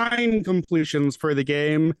whopping 9 completions for the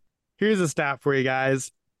game. Here's a stat for you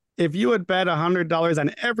guys. If you had bet $100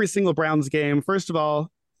 on every single Browns game, first of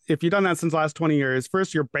all, if you've done that since the last 20 years,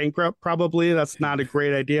 first, you're bankrupt probably. That's not a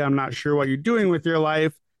great idea. I'm not sure what you're doing with your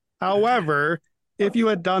life. However, if you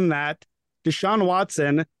had done that, Deshaun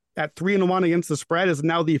Watson at 3-1 against the spread is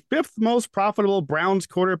now the 5th most profitable Browns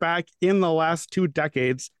quarterback in the last 2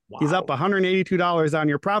 decades. Wow. He's up $182 on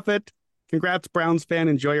your profit. Congrats, Browns fan.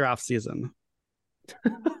 Enjoy your offseason.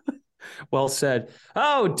 Well said.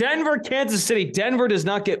 Oh, Denver, Kansas City. Denver does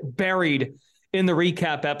not get buried in the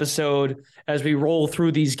recap episode as we roll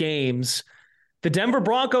through these games. The Denver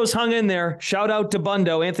Broncos hung in there. Shout out to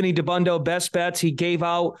Bundo, Anthony DeBundo, best bets. He gave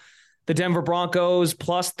out the Denver Broncos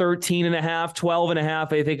plus 13.5,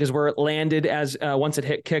 12.5, I think is where it landed as once it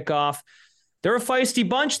hit kickoff. They're a feisty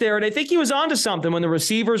bunch there, and I think he was onto something when the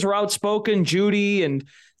receivers were outspoken. Judy and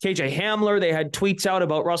KJ Hamler, they had tweets out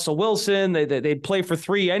about Russell Wilson. They'd play for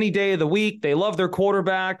 3 any day of the week. They love their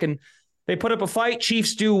quarterback, and they put up a fight.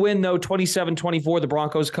 Chiefs do win, though, 27-24. The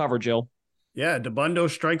Broncos cover, Jill. Yeah, DeBundo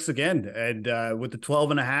strikes again, and with the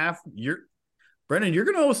 12.5, Brendan, you're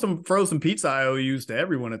going to owe some frozen pizza IOUs to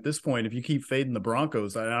everyone at this point if you keep fading the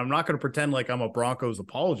Broncos. I'm not going to pretend like I'm a Broncos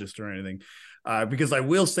apologist or anything, because I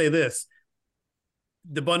will say this.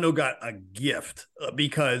 DeBundo got a gift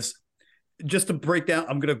because just to break down,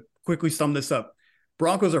 I'm going to quickly sum this up.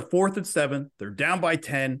 Broncos are 4th and 7. They're down by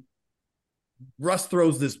 10. Russ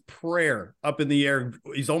throws this prayer up in the air.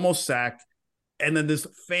 He's almost sacked. And then this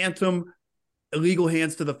phantom illegal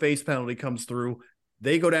hands to the face penalty comes through.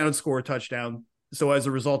 They go down and score a touchdown. So as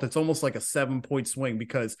a result, it's almost like a 7-point swing,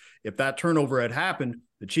 because if that turnover had happened,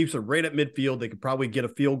 the Chiefs are right at midfield. They could probably get a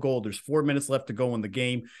field goal. There's 4 minutes left to go in the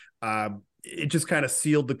game. It just kind of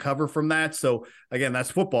sealed the cover from that. So again, that's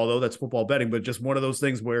football though. That's football betting, but just one of those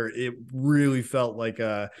things where it really felt like,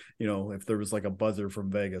 if there was like a buzzer from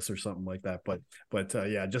Vegas or something like that. But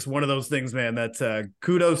yeah, just one of those things, man. That's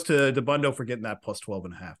kudos to DeBundo for getting that plus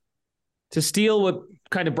 12.5. To steal what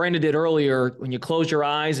kind of Brandon did earlier, when you close your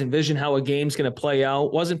eyes, envision how a game's going to play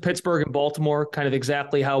out. Wasn't Pittsburgh and Baltimore kind of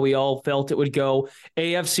exactly how we all felt it would go?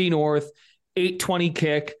 AFC North, 8:20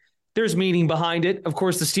 kick. There's meaning behind it. Of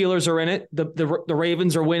course, the Steelers are in it. The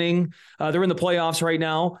Ravens are winning. They're in the playoffs right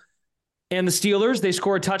now. And the Steelers, they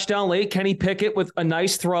score a touchdown late. Kenny Pickett with a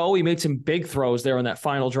nice throw. He made some big throws there on that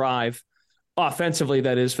final drive. Offensively,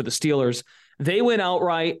 that is, for the Steelers. They win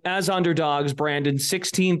outright as underdogs, Brandon,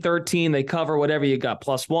 16-13. They cover whatever you got,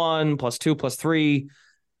 +1, +2, +3.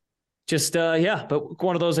 Just, but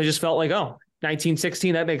one of those I just felt like,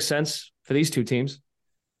 19-16, that makes sense for these two teams.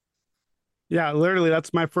 Yeah, literally,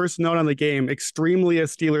 that's my first note on the game. Extremely a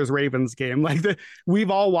Steelers-Ravens game.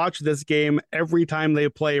 We've all watched this game every time they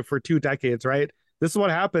play for 2 decades, right? This is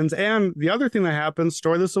what happens. And the other thing that happens,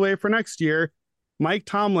 store this away for next year, Mike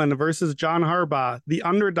Tomlin versus John Harbaugh. The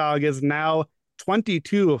underdog is now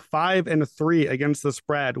 22-5-3 against the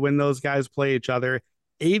spread when those guys play each other.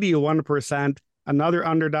 81%, another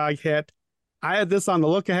underdog hit. I had this on the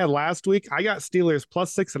look ahead last week. I got Steelers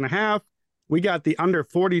plus 6.5. We got the under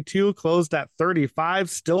 42 closed at 35,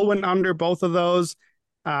 still went under both of those.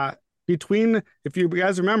 If you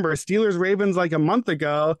guys remember, Steelers-Ravens like a month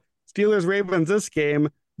ago, Steelers-Ravens this game,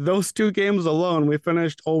 those 2 games alone, we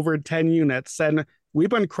finished over 10 units. And we've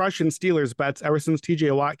been crushing Steelers bets ever since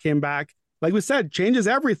TJ Watt came back. Like we said, changes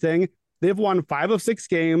everything. They've won 5 of 6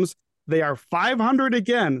 games. They are 500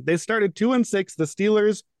 again. They started 2-6. The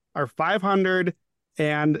Steelers are 500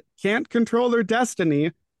 and can't control their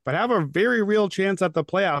destiny, but have a very real chance at the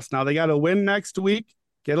playoffs now. They got to win next week,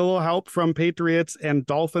 get a little help from Patriots and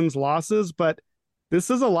Dolphins losses, but this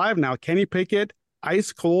is alive now. Kenny Pickett,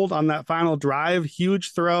 ice cold on that final drive,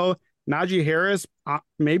 huge throw. Najee Harris,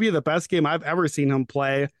 maybe the best game I've ever seen him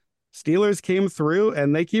play. Steelers came through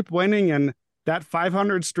and they keep winning, and that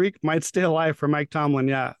 500 streak might stay alive for Mike Tomlin.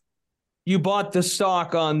 Yeah. You bought the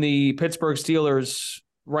stock on the Pittsburgh Steelers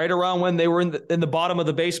right around when they were in the bottom of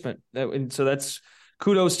the basement. And so that's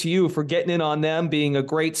kudos to you for getting in on them, being a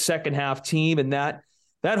great second half team. And that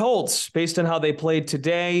holds based on how they played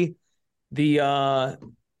today. And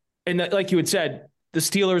like you had said, the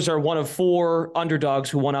Steelers are one of 4 underdogs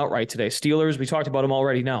who won outright today. Steelers, we talked about them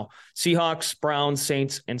already now. Seahawks, Browns,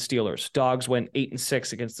 Saints, and Steelers. Dogs went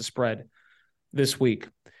 8-6 against the spread this week.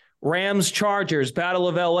 Rams, Chargers, Battle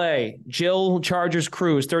of LA. Jill, Chargers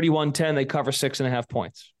cruise 31-10. They cover 6.5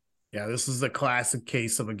 points. Yeah, this is a classic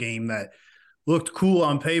case of a game that looked cool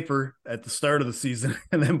on paper at the start of the season.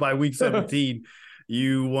 And then by week 17,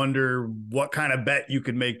 you wonder what kind of bet you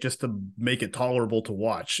could make just to make it tolerable to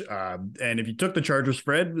watch. And if you took the Chargers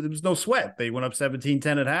spread, there was no sweat. They went up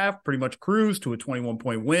 17-10 at half, pretty much cruised to a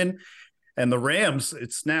 21-point win. And the Rams,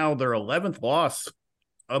 it's now their 11th loss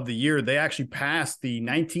of the year. They actually passed the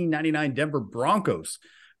 1999 Denver Broncos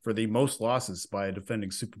for the most losses by a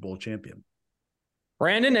defending Super Bowl champion.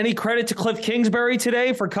 Brandon, any credit to Cliff Kingsbury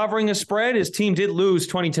today for covering a spread? His team did lose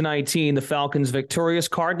 20-19. The Falcons victorious.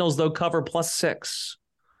 Cardinals, though, cover +6.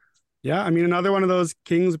 Yeah, I mean, another one of those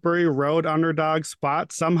Kingsbury road underdog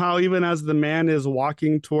spots. Somehow, even as the man is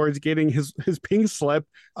walking towards getting his pink slip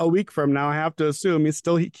a week from now, I have to assume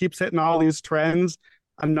he keeps hitting all these trends.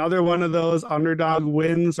 Another one of those underdog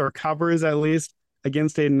wins or covers, at least,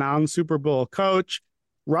 against a non-Super Bowl coach.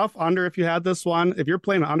 Rough under if you had this one. If you're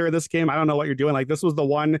playing under this game, I don't know what you're doing. Like, this was the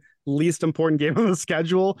one least important game on the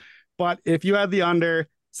schedule. But if you had the under,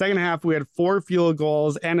 second half, we had 4 field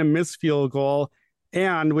goals and a missed field goal.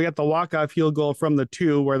 And we got the walk-off field goal from the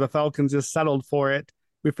 2 where the Falcons just settled for it.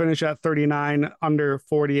 We finished at 39, under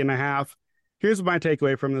 40.5. Here's my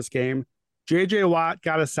takeaway from this game. J.J. Watt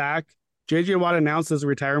got a sack. J.J. Watt announced his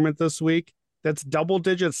retirement this week. That's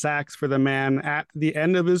double-digit sacks for the man at the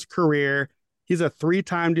end of his career. He's a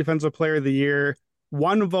 3-time Defensive Player of the Year,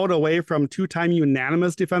 1 vote away from 2-time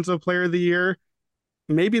unanimous Defensive Player of the Year.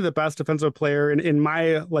 Maybe the best defensive player in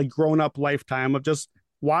my grown-up lifetime of just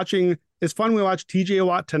watching. It's fun. We watched TJ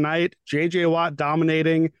Watt tonight, JJ Watt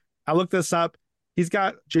dominating. I looked this up. He's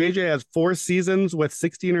got JJ has 4 seasons with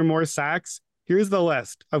 16 or more sacks. Here's the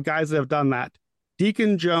list of guys that have done that.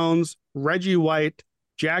 Deacon Jones, Reggie White,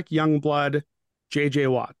 Jack Youngblood, JJ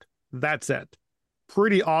Watt. That's it.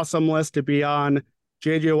 Pretty awesome list to be on.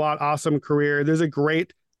 JJ Watt, awesome career. There's a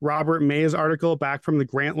great Robert Mays article back from the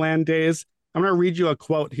Grantland days. I'm going to read you a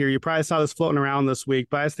quote here. You probably saw this floating around this week,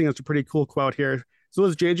 but I just think it's a pretty cool quote here. So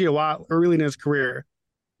was JJ Watt early in his career.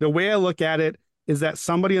 The way I look at it is that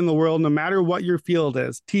somebody in the world, no matter what your field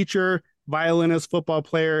is, teacher, violinist, football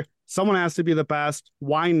player, someone has to be the best.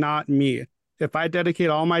 Why not me? If I dedicate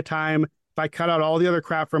all my time, if I cut out all the other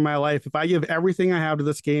crap from my life, if I give everything I have to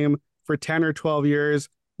this game for 10 or 12 years,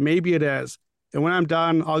 maybe it is. And when I'm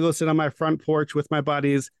done, I'll go sit on my front porch with my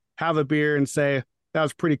buddies, have a beer and say, that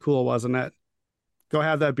was pretty cool, wasn't it? Go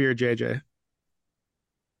have that beer, JJ.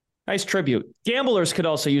 Nice tribute. Gamblers could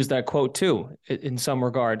also use that quote too, in some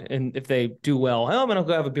regard. And if they do well, I'm going to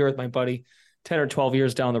go have a beer with my buddy 10 or 12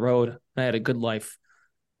 years down the road. I had a good life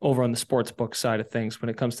over on the sports book side of things when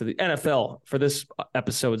it comes to the NFL for this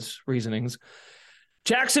episode's reasonings.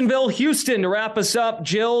 Jacksonville, Houston to wrap us up.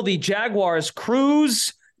 Jill, the Jaguars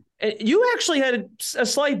cruise. You actually had a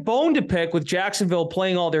slight bone to pick with Jacksonville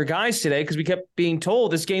playing all their guys today because we kept being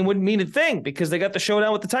told this game wouldn't mean a thing because they got the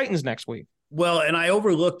showdown with the Titans next week. Well, and I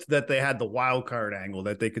overlooked that they had the wild card angle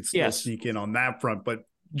that they could still sneak in on that front. But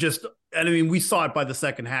I mean, we saw it by the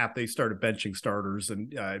second half. They started benching starters.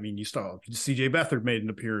 And I mean, you saw CJ Beathard made an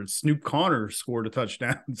appearance. Snoop Connor scored a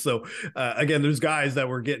touchdown. So again, there's guys that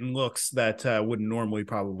were getting looks that wouldn't normally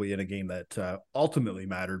probably in a game that ultimately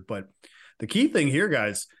mattered. But the key thing here,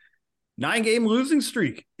 guys, 9-game losing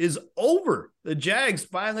streak is over. The Jags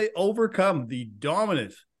finally overcome the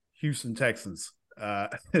dominant Houston Texans.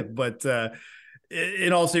 But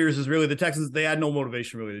in all seriousness, really, the Texans, they had no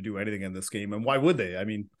motivation really to do anything in this game. And why would they? I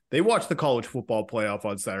mean, they watched the college football playoff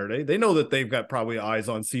on Saturday. They know that they've got probably eyes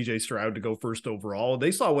on CJ Stroud to go first overall.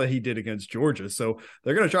 They saw what he did against Georgia. So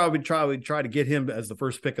they're going to try to get him as the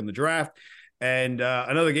first pick in the draft. And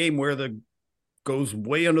another game where the goes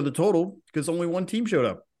way under the total because only one team showed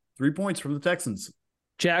up. 3 points from the Texans.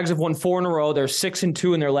 Jags have won 4 in a row. They're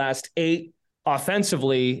 6-2 in their last 8.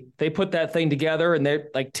 Offensively, they put that thing together, and they're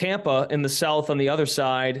like Tampa in the South on the other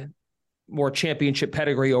side, more championship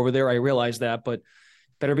pedigree over there. I realize that, but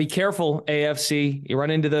better be careful, AFC. You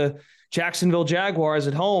run into the Jacksonville Jaguars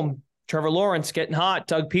at home. Trevor Lawrence getting hot.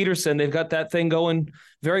 Doug Peterson, they've got that thing going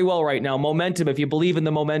very well right now. Momentum, if you believe in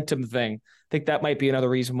the momentum thing, I think that might be another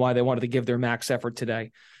reason why they wanted to give their max effort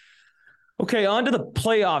today. Okay, on to the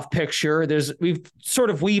playoff picture. We've sort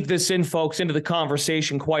of weaved this in, folks, into the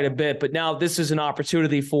conversation quite a bit, but now this is an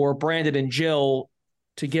opportunity for Brandon and Jill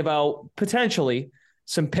to give out potentially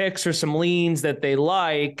some picks or some leans that they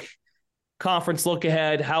like. Conference look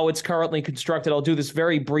ahead, how it's currently constructed. I'll do this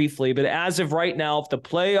very briefly, but as of right now, if the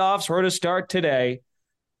playoffs were to start today,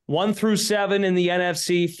 1 through 7 in the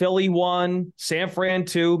NFC, Philly 1, San Fran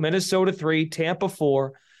 2, Minnesota 3, Tampa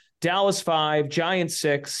 4, Dallas 5, Giants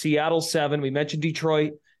 6, Seattle 7. We mentioned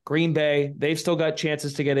Detroit, Green Bay. They've still got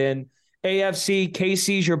chances to get in. AFC,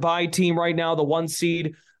 KC's your bye team right now, the 1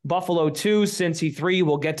 seed. Buffalo 2, Cincy 3.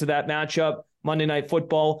 We'll get to that matchup. Monday Night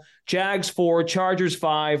Football. Jags 4, Chargers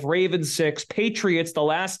 5, Ravens 6, Patriots, the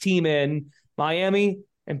last team in. Miami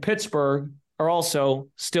and Pittsburgh are also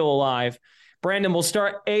still alive. Brandon, we'll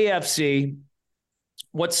start AFC.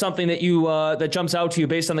 What's something that you that jumps out to you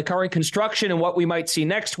based on the current construction and what we might see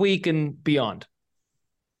next week and beyond?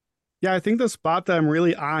 Yeah, I think the spot that I'm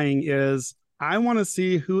really eyeing is I want to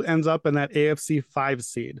see who ends up in that AFC 5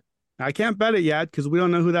 seed. I can't bet it yet because we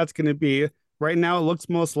don't know who that's going to be. Right now, it looks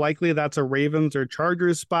most likely that's a Ravens or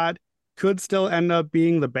Chargers spot. Could still end up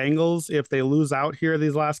being the Bengals if they lose out here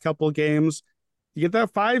these last couple of games. You get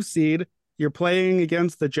that 5 seed, you're playing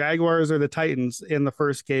against the Jaguars or the Titans in the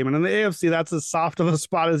first game. And in the AFC, that's as soft of a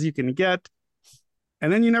spot as you can get.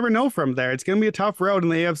 And then you never know from there. It's going to be a tough road in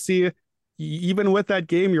the AFC. Even with that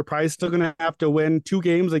game, you're probably still going to have to win 2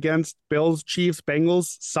 games against Bills, Chiefs,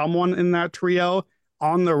 Bengals, someone in that trio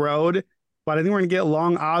on the road. But I think we're going to get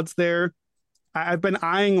long odds there. I've been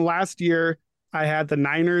eyeing last year. I had the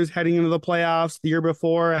Niners heading into the playoffs. The year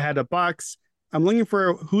before, I had the Bucks. I'm looking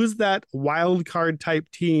for who's that wild card type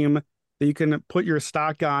team that you can put your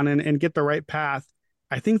stock on and get the right path.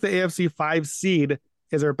 I think the AFC 5 seed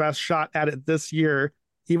is our best shot at it this year,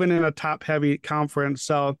 even in a top-heavy conference.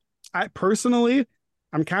 So I'm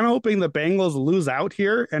kind of hoping the Bengals lose out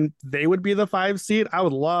here and they would be the 5 seed. I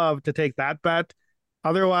would love to take that bet.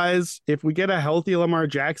 Otherwise, if we get a healthy Lamar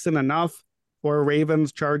Jackson enough, or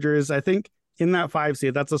Ravens, Chargers, I think in that 5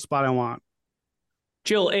 seed, that's a spot I want.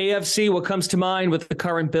 Jill, AFC, what comes to mind with the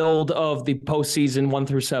current build of the postseason 1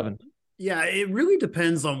 through 7? Yeah, it really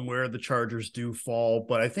depends on where the Chargers do fall,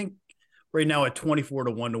 but I think right now at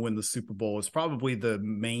 24-1 to win the Super Bowl is probably the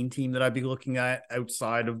main team that I'd be looking at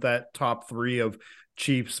outside of that top 3 of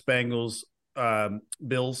Chiefs, Bengals,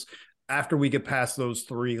 Bills. After we get past those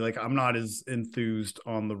 3, like I'm not as enthused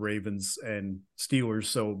on the Ravens and Steelers.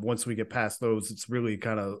 So once we get past those, it's really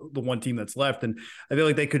kind of the one team that's left. And I feel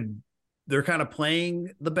like they're kind of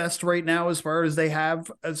playing the best right now as far as they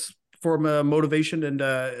have as from a motivation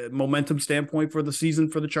and momentum standpoint for the season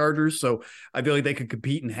for the Chargers. So I feel like they could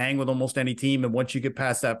compete and hang with almost any team. And once you get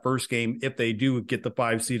past that first game, if they do get the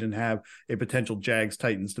 5 seed and have a potential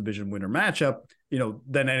Jags-Titans division winner matchup,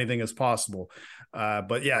 then anything is possible.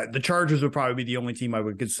 But yeah, the Chargers would probably be the only team I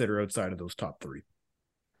would consider outside of those top 3.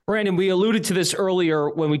 Brandon, we alluded to this earlier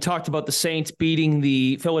when we talked about the Saints beating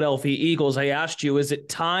the Philadelphia Eagles. I asked you, is it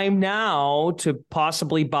time now to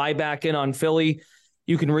possibly buy back in on Philly?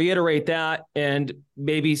 You can reiterate that and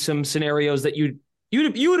maybe some scenarios that you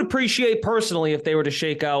would appreciate personally if they were to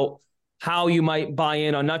shake out how you might buy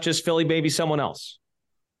in on not just Philly, maybe someone else.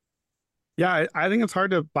 Yeah, I think it's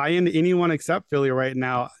hard to buy into anyone except Philly right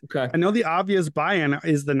now. Okay. I know the obvious buy-in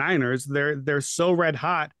is the Niners. They're so red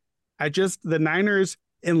hot. The Niners,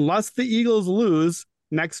 unless the Eagles lose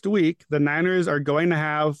next week, the Niners are going to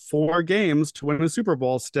have 4 games to win a Super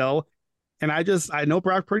Bowl still. And I know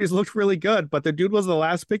Brock Purdy's looked really good, but the dude was the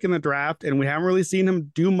last pick in the draft, and we haven't really seen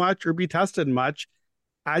him do much or be tested much.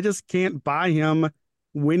 I just can't buy him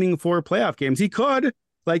winning 4 playoff games. He could,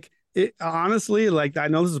 honestly, I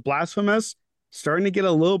know this is blasphemous, starting to get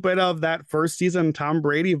a little bit of that first season Tom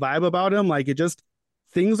Brady vibe about him.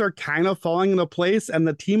 Things are kind of falling into place, and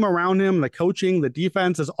the team around him, the coaching, the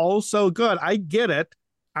defense is all so good. I get it.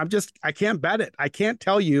 I can't bet it. I can't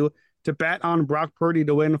tell you to bet on Brock Purdy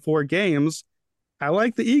to win 4 games. I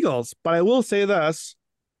like the Eagles, but I will say this.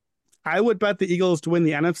 I would bet the Eagles to win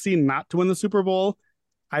the NFC, not to win the Super Bowl.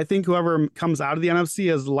 I think whoever comes out of the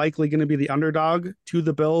NFC is likely going to be the underdog to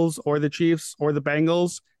the Bills or the Chiefs or the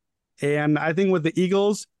Bengals. And I think with the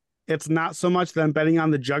Eagles, it's not so much them betting on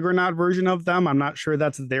the juggernaut version of them. I'm not sure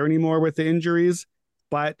that's there anymore with the injuries,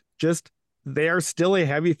 but just they are still a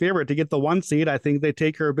heavy favorite to get the 1 seed. I think they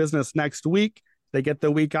take care of business next week. They get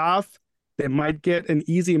the week off. They might get an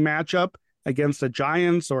easy matchup against the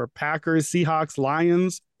Giants or Packers, Seahawks,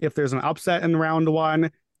 Lions if there's an upset in round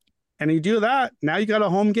 1. And you do that, now you got a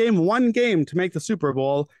home game, 1 game to make the Super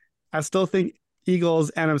Bowl. I still think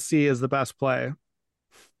Eagles NFC is the best play.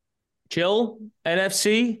 Jill,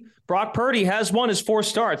 NFC, Brock Purdy has won his 4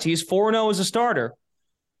 starts. He's 4-0 as a starter.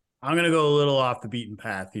 I'm going to go a little off the beaten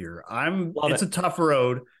path here. It's a tough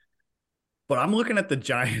road. But I'm looking at the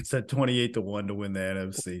Giants at 28-1 to win the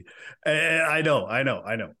NFC. And I know.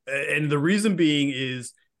 And the reason being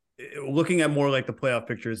is looking at more like the playoff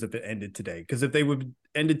pictures if it ended today. Because if they would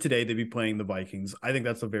ended today, they'd be playing the Vikings. I think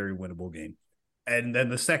that's a very winnable game. And then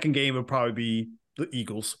the second game would probably be the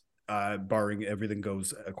Eagles, barring everything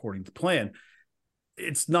goes according to plan.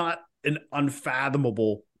 It's not an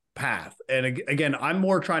unfathomable path. And again, I'm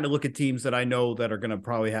more trying to look at teams that I know that are going to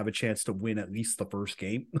probably have a chance to win at least the first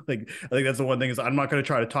game. I think that's the one thing is I'm not going to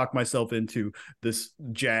try to talk myself into this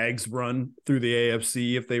Jags run through the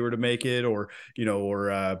AFC if they were to make it, or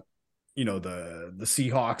the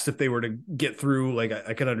Seahawks if they were to get through.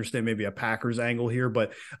 I could understand maybe a Packers angle here,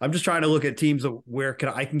 but I'm just trying to look at teams where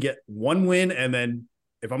I can get 1 win, and then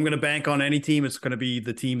if I'm going to bank on any team, it's going to be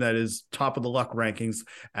the team that is top of the luck rankings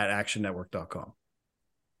at actionnetwork.com.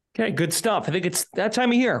 Okay, good stuff. I think it's that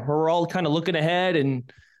time of year where we're all kind of looking ahead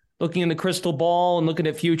and looking in the crystal ball and looking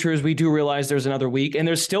at futures, we do realize there's another week, and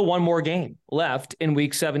there's still one more game left in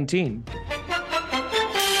week 17.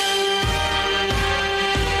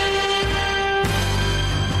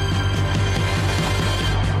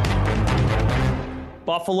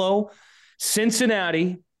 Buffalo,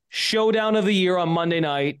 Cincinnati, showdown of the year on Monday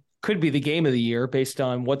night. Could be the game of the year based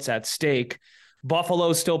on what's at stake.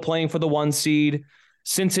 Buffalo still playing for the 1 seed.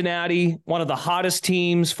 Cincinnati, one of the hottest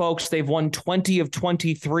teams, folks. They've won 20 of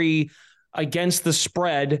 23 against the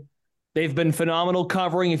spread. They've been phenomenal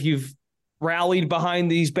covering. If you've rallied behind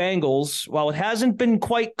these Bengals, while it hasn't been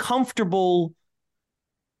quite comfortable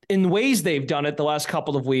in ways they've done it the last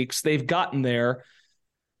couple of weeks, they've gotten there.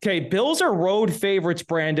 Okay, Bills are road favorites,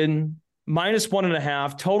 Brandon,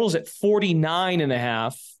 -1.5. Totals at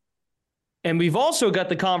 49.5. And we've also got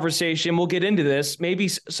the conversation, we'll get into this, maybe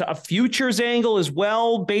a futures angle as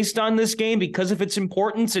well based on this game because of its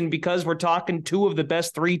importance and because we're talking two of the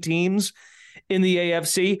best 3 teams in the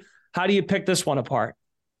AFC. How do you pick this one apart?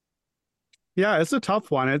 Yeah, it's a tough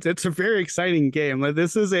one. It's a very exciting game. Like,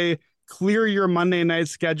 this is a clear your Monday night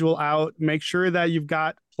schedule out. Make sure that you've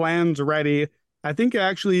got plans ready. I think it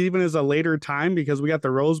actually even is a later time because we got the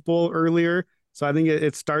Rose Bowl earlier. So I think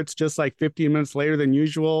it starts just like 15 minutes later than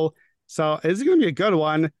usual. So it's going to be a good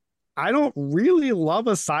one. I don't really love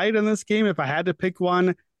a side in this game. If I had to pick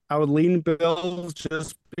one, I would lean Bills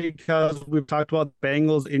just because we've talked about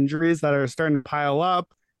Bengals injuries that are starting to pile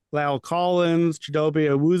up. Lyle Collins, Chidobe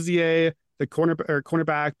Awuzie, the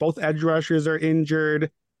cornerback, both edge rushers are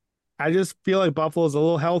injured. I just feel like Buffalo's a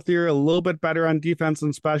little healthier, a little bit better on defense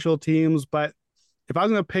and special teams. But if I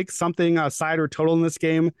was going to pick something, a side or total in this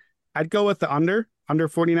game, I'd go with the under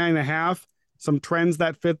 49.5. Some trends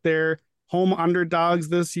that fit there. Home underdogs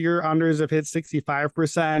this year. Unders have hit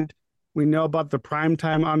 65%. We know about the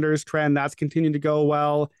primetime unders trend. That's continued to go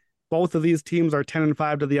well. Both of these teams are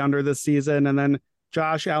 10-5 to the under this season. And then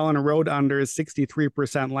Josh Allen road under is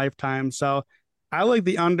 63% lifetime. So I like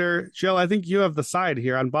the under. Jill, I think you have the side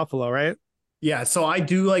here on Buffalo, right? Yeah, so I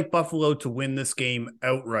do like Buffalo to win this game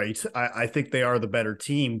outright. I think they are the better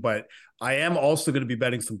team, but I am also going to be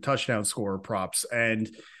betting some touchdown scorer props. And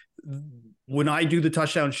when I do the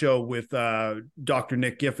touchdown show with Dr.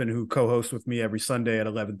 Nick Giffen, who co-hosts with me every Sunday at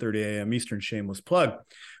 11:30 a.m. Eastern, shameless plug,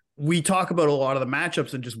 we talk about a lot of the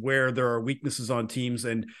matchups and just where there are weaknesses on teams.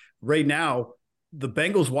 And right now, the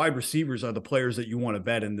Bengals wide receivers are the players that you want to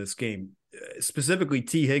bet in this game. Specifically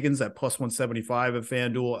T. Higgins at +175 at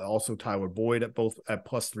FanDuel, also Tyler Boyd at both at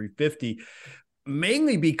 +350,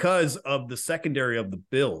 mainly because of the secondary of the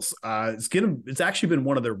Bills. It's actually been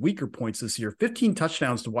one of their weaker points this year. 15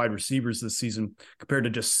 touchdowns to wide receivers this season compared to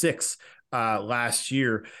just 6 last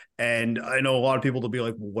year. And I know a lot of people will be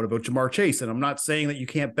like, well, what about Jamar Chase? And I'm not saying that you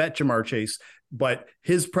can't bet Jamar Chase, but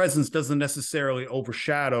his presence doesn't necessarily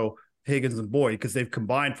overshadow Higgins and Boyd because they've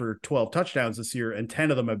combined for 12 touchdowns this year, and 10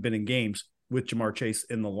 of them have been in games with Jamar Chase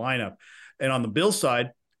in the lineup. And on the Bills side,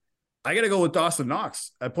 I got to go with Dawson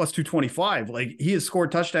Knox at +225. Like, he has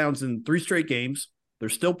scored touchdowns in 3 straight games. They're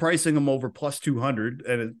still pricing him over +200.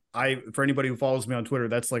 And for anybody who follows me on Twitter,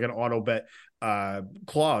 that's like an auto bet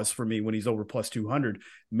clause for me when he's over +200,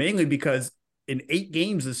 mainly because in 8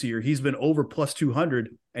 games this year, he's been over +200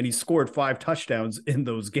 and he's scored 5 touchdowns in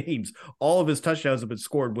those games. All of his touchdowns have been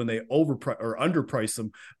scored when they underprice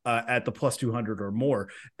them at the +200 or more.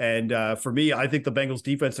 And for me, I think the Bengals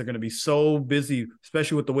defense are going to be so busy,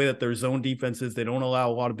 especially with the way that their zone defense is. They don't allow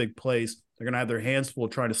a lot of big plays. They're going to have their hands full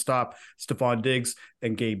trying to stop Stephon Diggs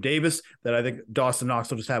and Gabe Davis, that I think Dawson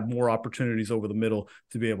Knox will just have more opportunities over the middle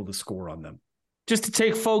to be able to score on them. Just to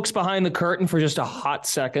take folks behind the curtain for just a hot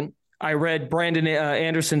second, I read Brandon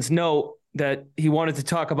Anderson's note that he wanted to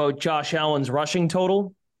talk about Josh Allen's rushing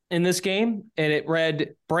total in this game. And it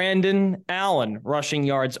read Brandon Allen rushing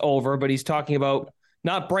yards over, but he's talking about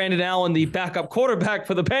not Brandon Allen, the backup quarterback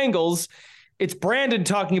for the Bengals. It's Brandon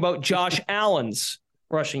talking about Josh Allen's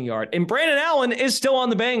rushing yard. And Brandon Allen is still on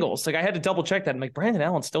the Bengals. Like, I had to double check that. I'm like, Brandon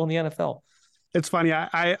Allen's still in the NFL. It's funny.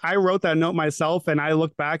 I wrote that note myself and I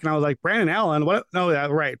looked back and I was like, Brandon Allen? What? No, yeah,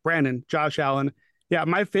 right. Brandon, Josh Allen. Yeah,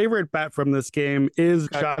 my favorite bet from this game is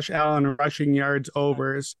Josh Allen rushing yards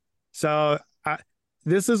overs. So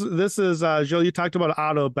this is Jill, you talked about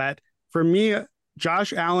auto bet. For me,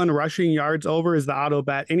 Josh Allen rushing yards over is the auto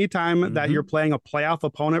bet. Anytime that you're playing a playoff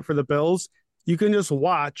opponent for the Bills, you can just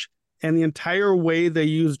watch, and the entire way they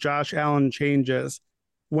use Josh Allen changes.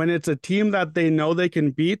 When it's a team that they know they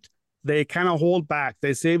can beat, they kind of hold back.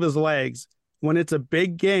 They save his legs. When it's a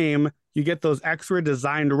big game, you get those extra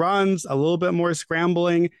designed runs, a little bit more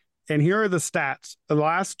scrambling. And here are the stats. The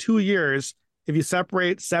last 2 years, if you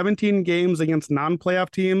separate 17 games against non-playoff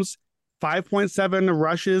teams, 5.7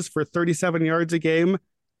 rushes for 37 yards a game,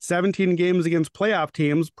 17 games against playoff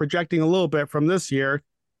teams, projecting a little bit from this year,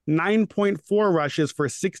 9.4 rushes for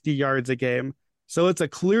 60 yards a game. So it's a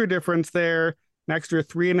clear difference there. An extra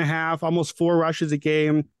 3.5, almost 4 rushes a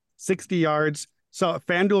game, 60 yards. So at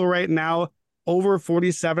FanDuel right now, over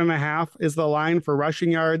 47.5 is the line for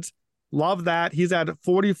rushing yards. Love that. He's at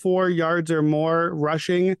 44 yards or more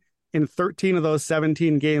rushing in 13 of those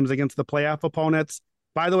 17 games against the playoff opponents.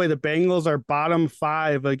 By the way, the Bengals are bottom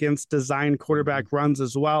 5 against design quarterback runs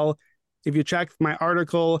as well. If you check my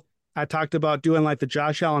article, I talked about doing like the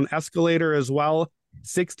Josh Allen escalator as well.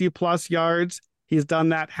 60 plus yards. He's done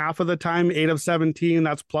that half of the time, 8 of 17.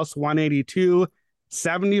 That's plus 182.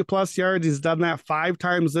 70 plus yards. He's done that 5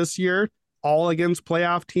 times this year, all against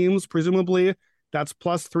playoff teams, presumably. That's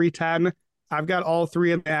plus 310. I've got all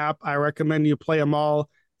 3 in the app. I recommend you play them all.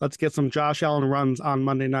 Let's get some Josh Allen runs on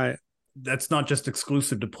Monday night. That's not just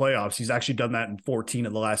exclusive to playoffs. He's actually done that in 14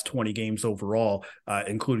 of the last 20 games overall,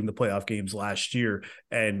 including the playoff games last year.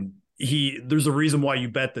 And there's a reason why you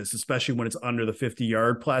bet this, especially when it's under the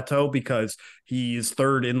 50-yard plateau, because he's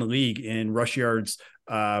 3rd in the league in rush yards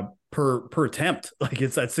per attempt. Like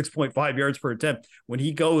it's at 6.5 yards per attempt. When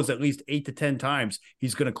he goes at least 8 to 10 times,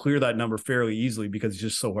 he's going to clear that number fairly easily because he's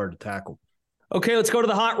just so hard to tackle. Okay, let's go to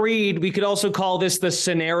the hot read. We could also call this the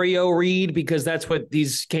scenario read because that's what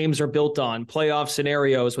these games are built on, playoff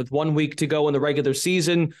scenarios. With 1 week to go in the regular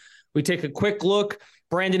season, we take a quick look.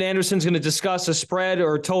 Brandon Anderson's going to discuss a spread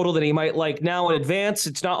or a total that he might like now in advance.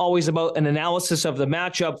 It's not always about an analysis of the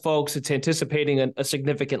matchup, folks. It's anticipating a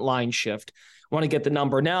significant line shift. We want to get the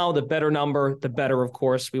number now. The better number, the better, of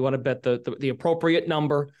course. We want to bet the appropriate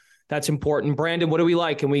number. That's important. Brandon, what do we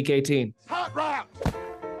like in Week 18? Hot rock.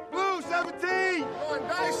 Blue 17. On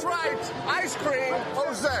nice rights. Ice cream.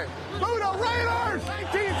 Jose. Blue the Raiders.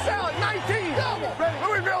 19 salad. 19.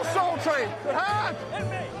 Louisville Soul Train. Huh?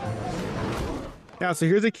 Yeah, so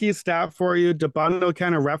here's a key stat for you. DeBundo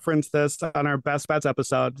kind of referenced this on our Best Bets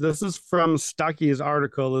episode. This is from Stuckey's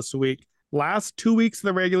article this week. Last 2 weeks of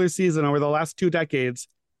the regular season over the last 2 decades,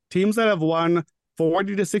 teams that have won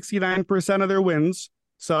 40 to 69% of their wins.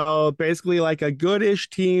 So basically like a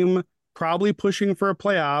good-ish team, probably pushing for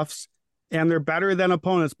playoffs, and they're better than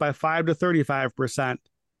opponents by 5 to 35%.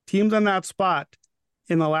 Teams in that spot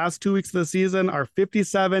in the last 2 weeks of the season are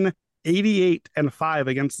 57, 88, and 5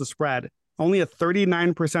 against the spread. Only a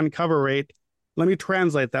 39% cover rate. Let me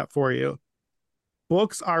translate that for you.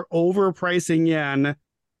 Books are overpricing in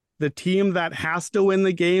the team that has to win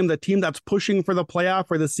the game, the team that's pushing for the playoff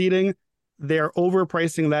or the seeding. They're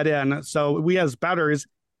overpricing that in. So we as bettors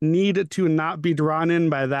need to not be drawn in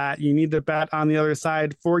by that. You need to bet on the other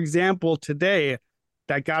side. For example, today,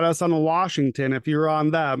 that got us on Washington, if you're on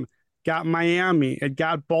them, got Miami, it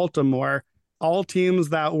got Baltimore, all teams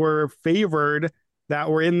that were favored, that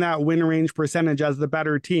were in that win range percentage as the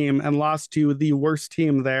better team and lost to the worst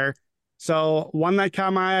team there. So one that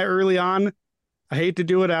caught my eye early on, I hate to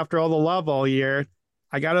do it after all the love all year,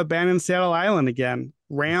 I got to abandon Seattle Island again.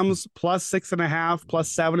 Rams plus 6.5, plus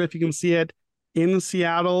 7 if you can see it in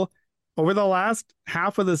Seattle. Over the last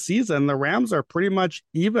half of the season, the Rams are pretty much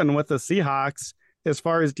even with the Seahawks as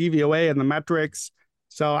far as DVOA and the metrics.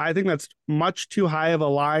 So I think that's much too high of a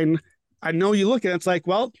line. I know you look at it, it's like,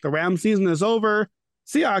 well, the Rams season is over.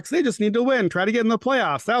 Seahawks, they just need to win, try to get in the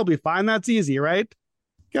playoffs. That'll be fine. That's easy, right?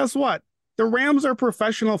 Guess what? The Rams are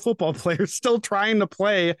professional football players still trying to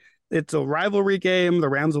play. It's a rivalry game. The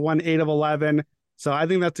Rams won 8 of 11. So I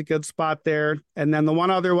think that's a good spot there. And then the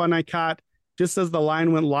one other one I caught, just as the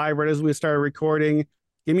line went live right as we started recording,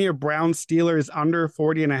 give me a Browns Steelers under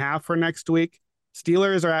 40.5 for next week.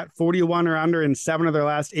 Steelers are at 41 or under in 7 of their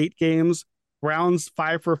last 8 games. Browns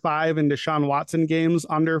 5 for 5 in Deshaun Watson games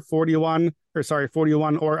under 41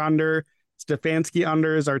 or under. Stefanski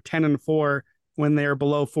unders are 10 and 4 when they are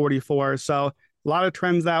below 44. So a lot of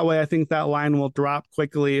trends that way. I think that line will drop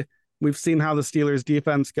quickly. We've seen how the Steelers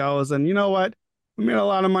defense goes. And you know what? We made a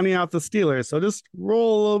lot of money off the Steelers. So just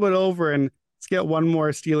roll a little bit over and let's get one more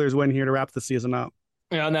Steelers win here to wrap the season up.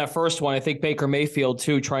 Yeah, on that first one, I think Baker Mayfield,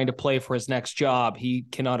 too, trying to play for his next job. He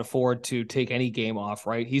cannot afford to take any game off,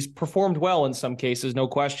 right? He's performed well in some cases, no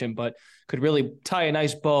question, but could really tie a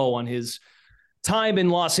nice bow on his time in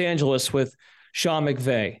Los Angeles with Sean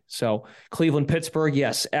McVay. So Cleveland, Pittsburgh,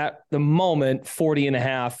 yes, at the moment,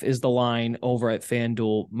 40.5 is the line over at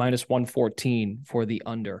FanDuel, minus 114 for the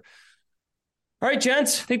under. All right,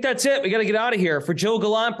 gents, I think that's it. We got to get out of here. For Joe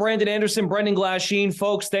Gallant, Brandon Anderson, Brendan Glasheen,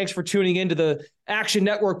 folks, thanks for tuning into the Action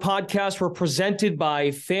Network podcast. We're presented by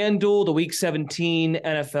FanDuel, the Week 17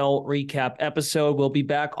 NFL recap episode. We'll be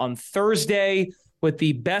back on Thursday with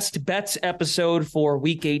the Best Bets episode for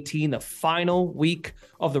Week 18, the final week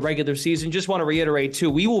of the regular season. Just want to reiterate,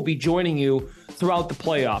 too, we will be joining you throughout the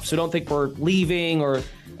playoffs. So don't think we're leaving or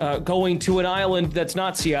going to an island that's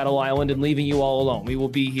not Seattle Island and leaving you all alone. We will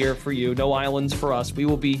be here for you. No islands for us. We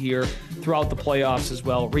will be here throughout the playoffs as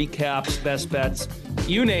well. Recaps, best bets,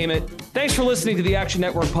 you name it. Thanks for listening to the Action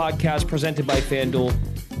Network podcast presented by FanDuel.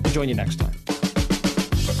 We'll join you next time.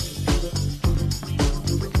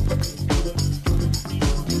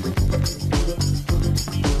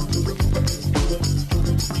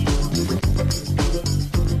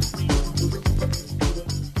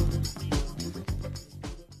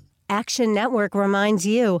 Action Network reminds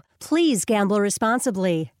you, please gamble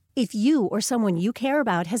responsibly. If you or someone you care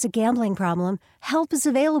about has a gambling problem, help is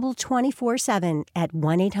available 24/7 at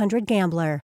 1-800-GAMBLER.